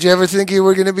here. Did you ever think you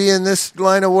were going to be in this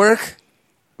line of work?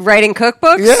 Writing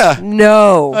cookbooks? Yeah.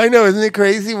 No. I know. Isn't it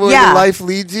crazy where your life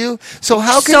leads you? So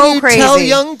how can you tell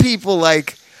young people,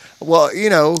 like, well, you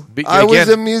know, I was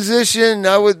a musician.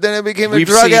 Then I became a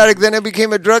drug addict. Then I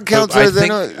became a drug counselor.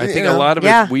 I think a lot of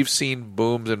it, we've seen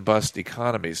booms and bust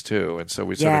economies too, and so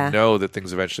we sort of know that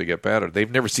things eventually get better.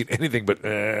 They've never seen anything but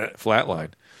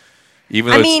flatline.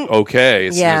 Even though it's okay,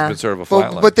 it's been sort of a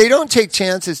flatline. But they don't take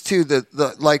chances too.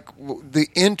 The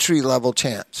entry level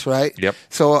chance, right? Yep.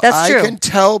 So I can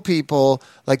tell people,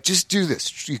 like, just do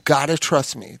this. You got to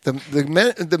trust me.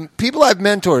 The people I've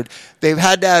mentored, they've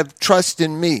had to have trust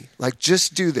in me. Like,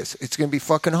 just do this. It's going to be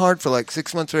fucking hard for like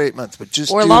 6 months or 8 months, but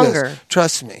just do longer. This.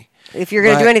 Trust me. If you're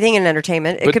going to do anything in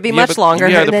entertainment, it could be much longer.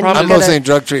 Yeah, I'm mostly in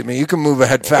drug treatment. You can move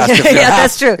ahead fast. If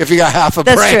that's true. If you got half a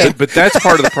brain. But that's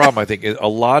part of the problem, I think. A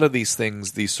lot of these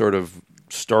things, these sort of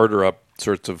starter-up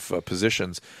sorts of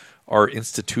positions, are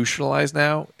institutionalized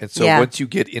now. And so once you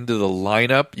get into the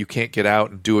lineup, you can't get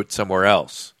out and do it somewhere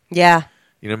else. Yeah.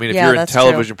 You know what I mean? If you're in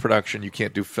television production, you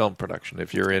can't do film production.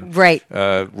 If you're in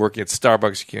working at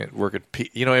Starbucks, you can't work at I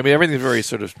mean, everything's very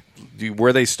sort of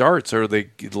where they start, sort of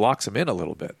it locks them in a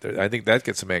little bit. I think that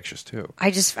gets them anxious too.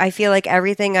 I feel like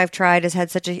everything I've tried has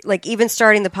had such a, like, even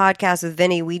starting the podcast with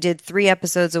Vinny, we did 3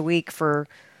 episodes a week for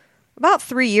about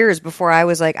 3 years before I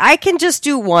was like, I can just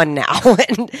do one now.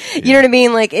 And you know what I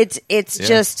mean? Like, it's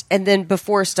just, and then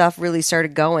before stuff really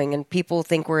started going and people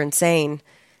think we're insane,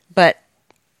 but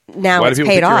now it's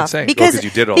paid off because you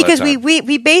did all because that time.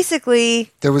 we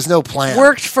basically there was no plan,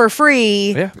 worked for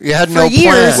free. Yeah. You had for no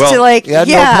years plan. to like you had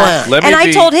no plan. And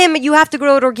I told him you have to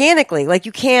grow it organically. Like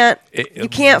you can't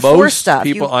force stuff.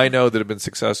 Most people I know that have been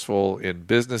successful in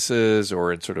businesses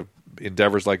or in sort of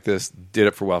endeavors like this did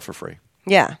it for free.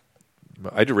 Yeah,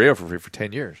 I did radio for free for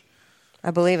 10 years.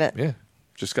 I believe it. Yeah,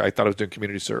 I thought I was doing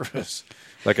community service.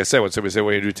 Like I said, when somebody said,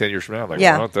 "What do you do 10 years from now?" I'm like,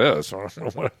 well, not this,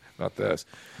 not this.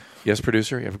 Yes,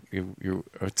 producer,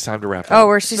 it's time to wrap it up.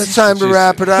 Oh, it's time to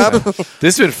wrap it up.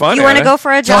 This has been fun. You want to go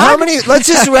for a jog? So let's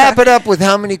just wrap it up with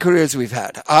how many careers we've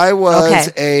had. I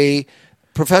was a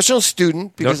professional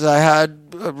student because I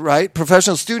had,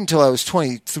 professional student until I was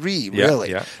 23,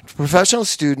 really. Yeah. Professional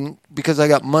student because I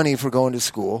got money for going to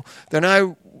school. Then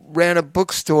I ran a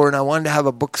bookstore and I wanted to have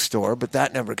a bookstore, but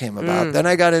that never came about. Then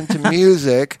I got into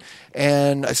music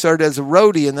and I started as a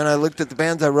roadie, and then I looked at the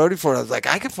bands I roadie for and I was like,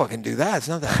 I could fucking do that. It's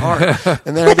not that hard.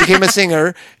 And then I became a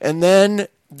singer, and then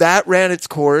that ran its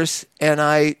course and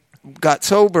I got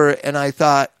sober and I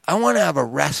thought, I want to have a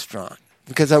restaurant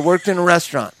because I worked in a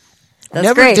restaurant. That's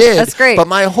Never great. did. That's great. But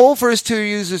my whole first 2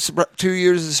 years of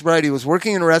sobriety was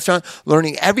working in a restaurant,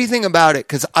 learning everything about it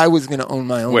because I was going to own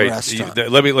my own restaurant.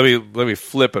 Let me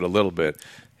flip it a little bit.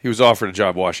 He was offered a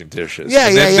job washing dishes.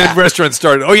 Then restaurants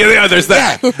started. Oh yeah, there's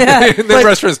that. And then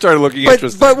restaurants started looking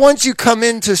interesting. But once you come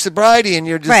into sobriety and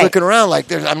you're just looking around,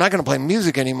 like, I'm not going to play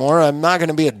music anymore. I'm not going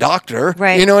to be a doctor.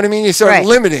 Right. You know what I mean? You start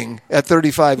limiting at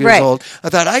 35 years old. I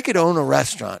thought I could own a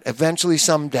restaurant eventually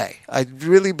someday. I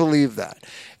really believe that.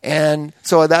 And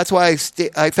so that's why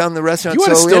I found the restaurant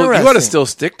interesting. You ought to still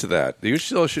stick to that. You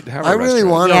still should have a restaurant. I really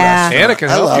want a restaurant. Anna can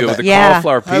help you with the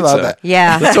cauliflower pizza. I love it.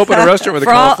 Yeah. Let's open a restaurant with a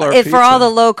cauliflower pizza. For all the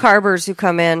low carbers who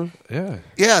come in. Yeah.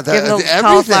 Yeah. Give them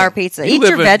cauliflower pizza. Eat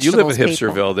your vegetables, You live in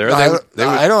Hipsterville there.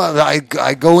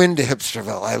 I go into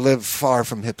Hipsterville. I live far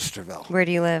from Hipsterville. Where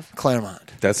do you live? Claremont.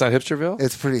 That's not Hipsterville?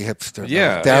 It's pretty hipster.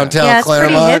 Yeah. Downtown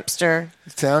Claremont. It's pretty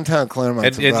hipster. Downtown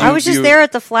Claremont. I was just there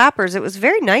at the Flappers. It was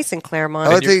very nice in Claremont.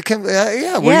 Were you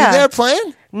there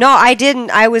playing? No, I didn't.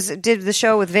 I did the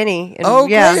show with Vinny.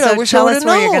 Great. I wish I would have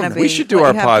known. We should do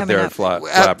our pod there at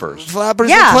Flappers. Flappers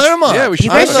in Claremont. Yeah, we should.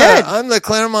 You guys should. I'm the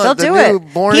Claremont. They'll do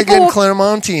it. Born-again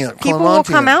Claremontian. People will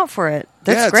come out for it.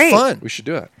 That's great. It's fun. We should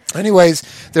do it. Anyways,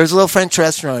 there's a little French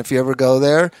restaurant if you ever go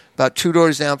there, about 2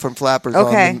 doors down from Flappers on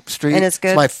the street. And it's good.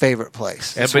 It's my favorite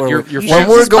place. When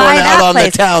we're going out on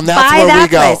the town, that's where we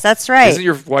go. Place. That's right. Isn't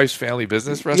your wife's family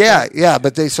business restaurant? Yeah,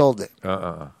 but they sold it.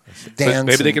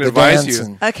 Maybe they can advise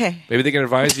you. Okay. Maybe they can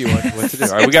advise you what to do.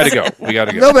 All right, we got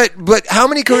to go. No, but how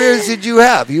many careers did you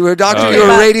have? You were a doctor. You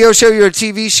were a radio show. You were a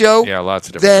TV show. Yeah, lots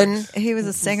of different things. He was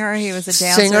a singer. He was a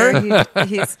dancer.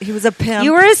 He was a pimp.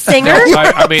 You were a singer? No.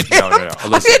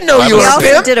 I didn't know you were a pimp.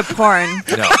 He also did a porn.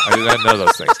 No, I didn't know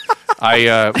those things.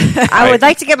 I would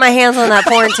like to get my hands on that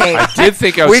porn tape. I did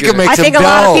think I was. I think a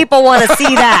lot of people want to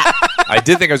see that. I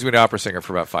did think I was going to be an opera singer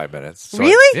for about 5 minutes. So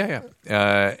really? Yeah.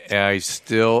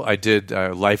 I did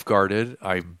lifeguarded.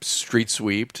 I street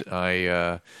sweeped.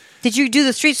 Did you do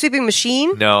the street sweeping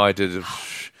machine? No, I did.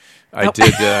 I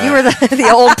did. You were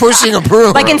the old pushing a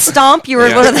broom, like in Stomp. You were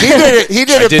one of the. He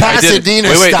did it Pasadena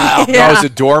style. No, I was a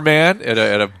doorman at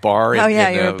a bar.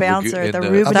 You're a bouncer at the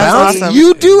Rubens. Awesome.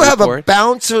 You do have a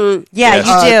bouncer. Yeah, you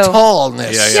do.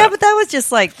 Tallness. Yeah, but that was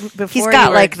just like before he's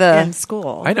got like in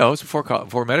school. I know it was before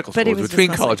medical school. But it was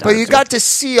between college. But you got to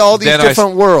see all these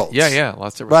different worlds. Yeah,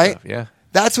 lots of right. Stuff, yeah.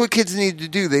 That's what kids need to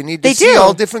do. They need to see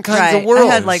all different kinds of worlds.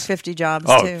 I had like 50 jobs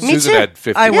too. Me Susan too. Had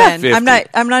 50. I win. 50.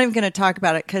 I'm not even going to talk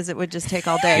about it because it would just take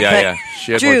all day. Yeah.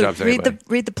 She had Drew, more jobs than anybody.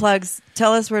 read the plugs.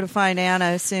 Tell us where to find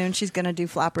Anna soon. She's going to do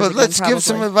flappers. But let's again, give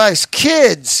some advice.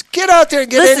 Kids, get out there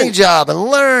and get any job and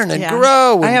learn and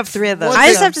grow. And I have 3 of those. I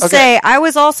just have to say, I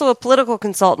was also a political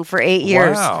consultant for 8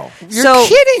 years. Wow. You're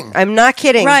kidding. I'm not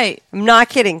kidding. Right. I'm not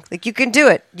kidding. Like, you can do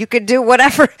it. You can do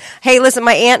whatever. Hey, listen,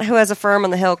 my aunt who has a firm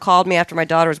on the Hill called me after my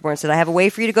daughter was born and said, I have a way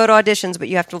for you to go to auditions, but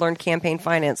you have to learn campaign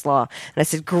finance law. And I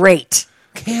said, great.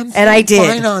 And I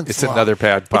did. It's another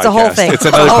podcast. It's a whole thing. It's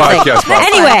another podcast.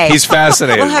 Anyway. He's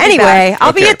fascinated. Anyway,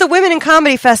 I'll be at the Women in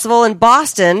Comedy Festival in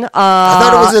Boston. I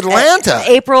thought it was Atlanta.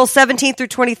 April 17th through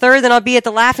 23rd. Then I'll be at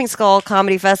the Laughing Skull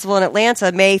Comedy Festival in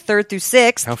Atlanta, May 3rd through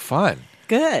 6th. How fun.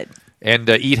 Good. And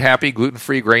eat happy,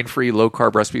 gluten-free, grain-free,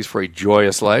 low-carb recipes for a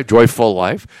joyful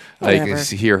life. You can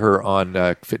hear her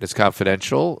on Fitness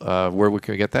Confidential. Where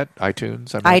can we get that?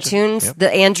 iTunes? iTunes, yep.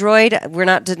 The Android. We're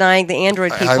not denying the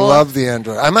Android people. I love the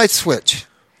Android. I might switch.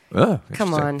 Oh,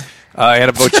 come on.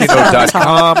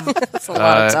 AnnaBocino.com. That's a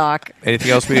lot of talk. Anything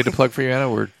else we need to plug for you,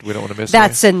 Anna? We don't want to miss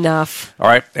That's anything? Enough. All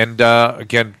right. And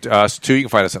again, us too, you can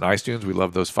find us on iTunes. We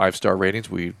love those 5-star ratings.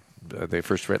 The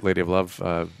First Lady of Love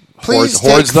Please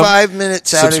take 5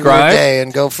 minutes out of your day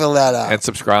and go fill that out. And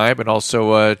subscribe. And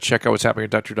also check out what's happening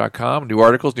at Dr.com. New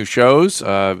articles, new shows,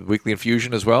 Weekly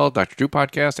Infusion as well, Dr. Drew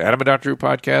Podcast, Adam and Dr. Drew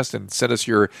Podcast. And send us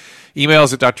your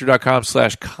emails at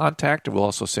dr.com/contact. And we'll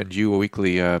also send you a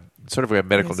weekly, sort of a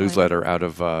medical newsletter out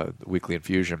of Weekly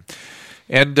Infusion.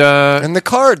 And the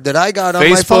card that I got on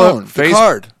my phone.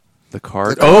 The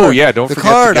card. Oh, yeah. Don't forget the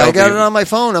card. I got it on my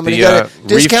phone. I'm going to get a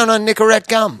discount on Nicorette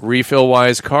gum.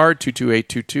 Refill-wise card,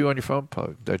 22822 on your phone,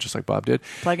 just like Bob did.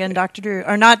 Plug in Dr. Drew.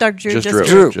 Or not Dr. Drew, just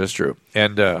Drew. Just Drew.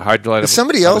 And Hydrolyte. Is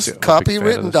somebody else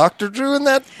copywritten Dr. Drew in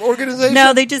that organization?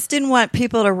 No, they just didn't want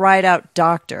people to write out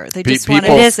doctor. They just wanted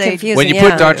to say... confusing, when you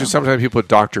put doctor, sometimes people put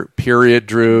Dr. period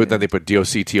Drew, then they put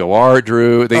DOCTOR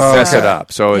Drew. They mess it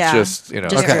up. So it's just,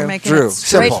 Just making it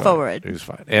straightforward. It was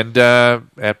fine. And at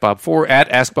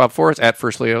Ask Bob Forrest, at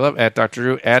First Lady of Love, at Dr.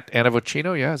 Drew, at Anna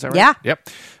Vocino. Yeah, is that right? Yeah. Yep.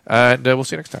 And we'll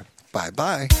see you next time.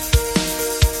 Bye-bye.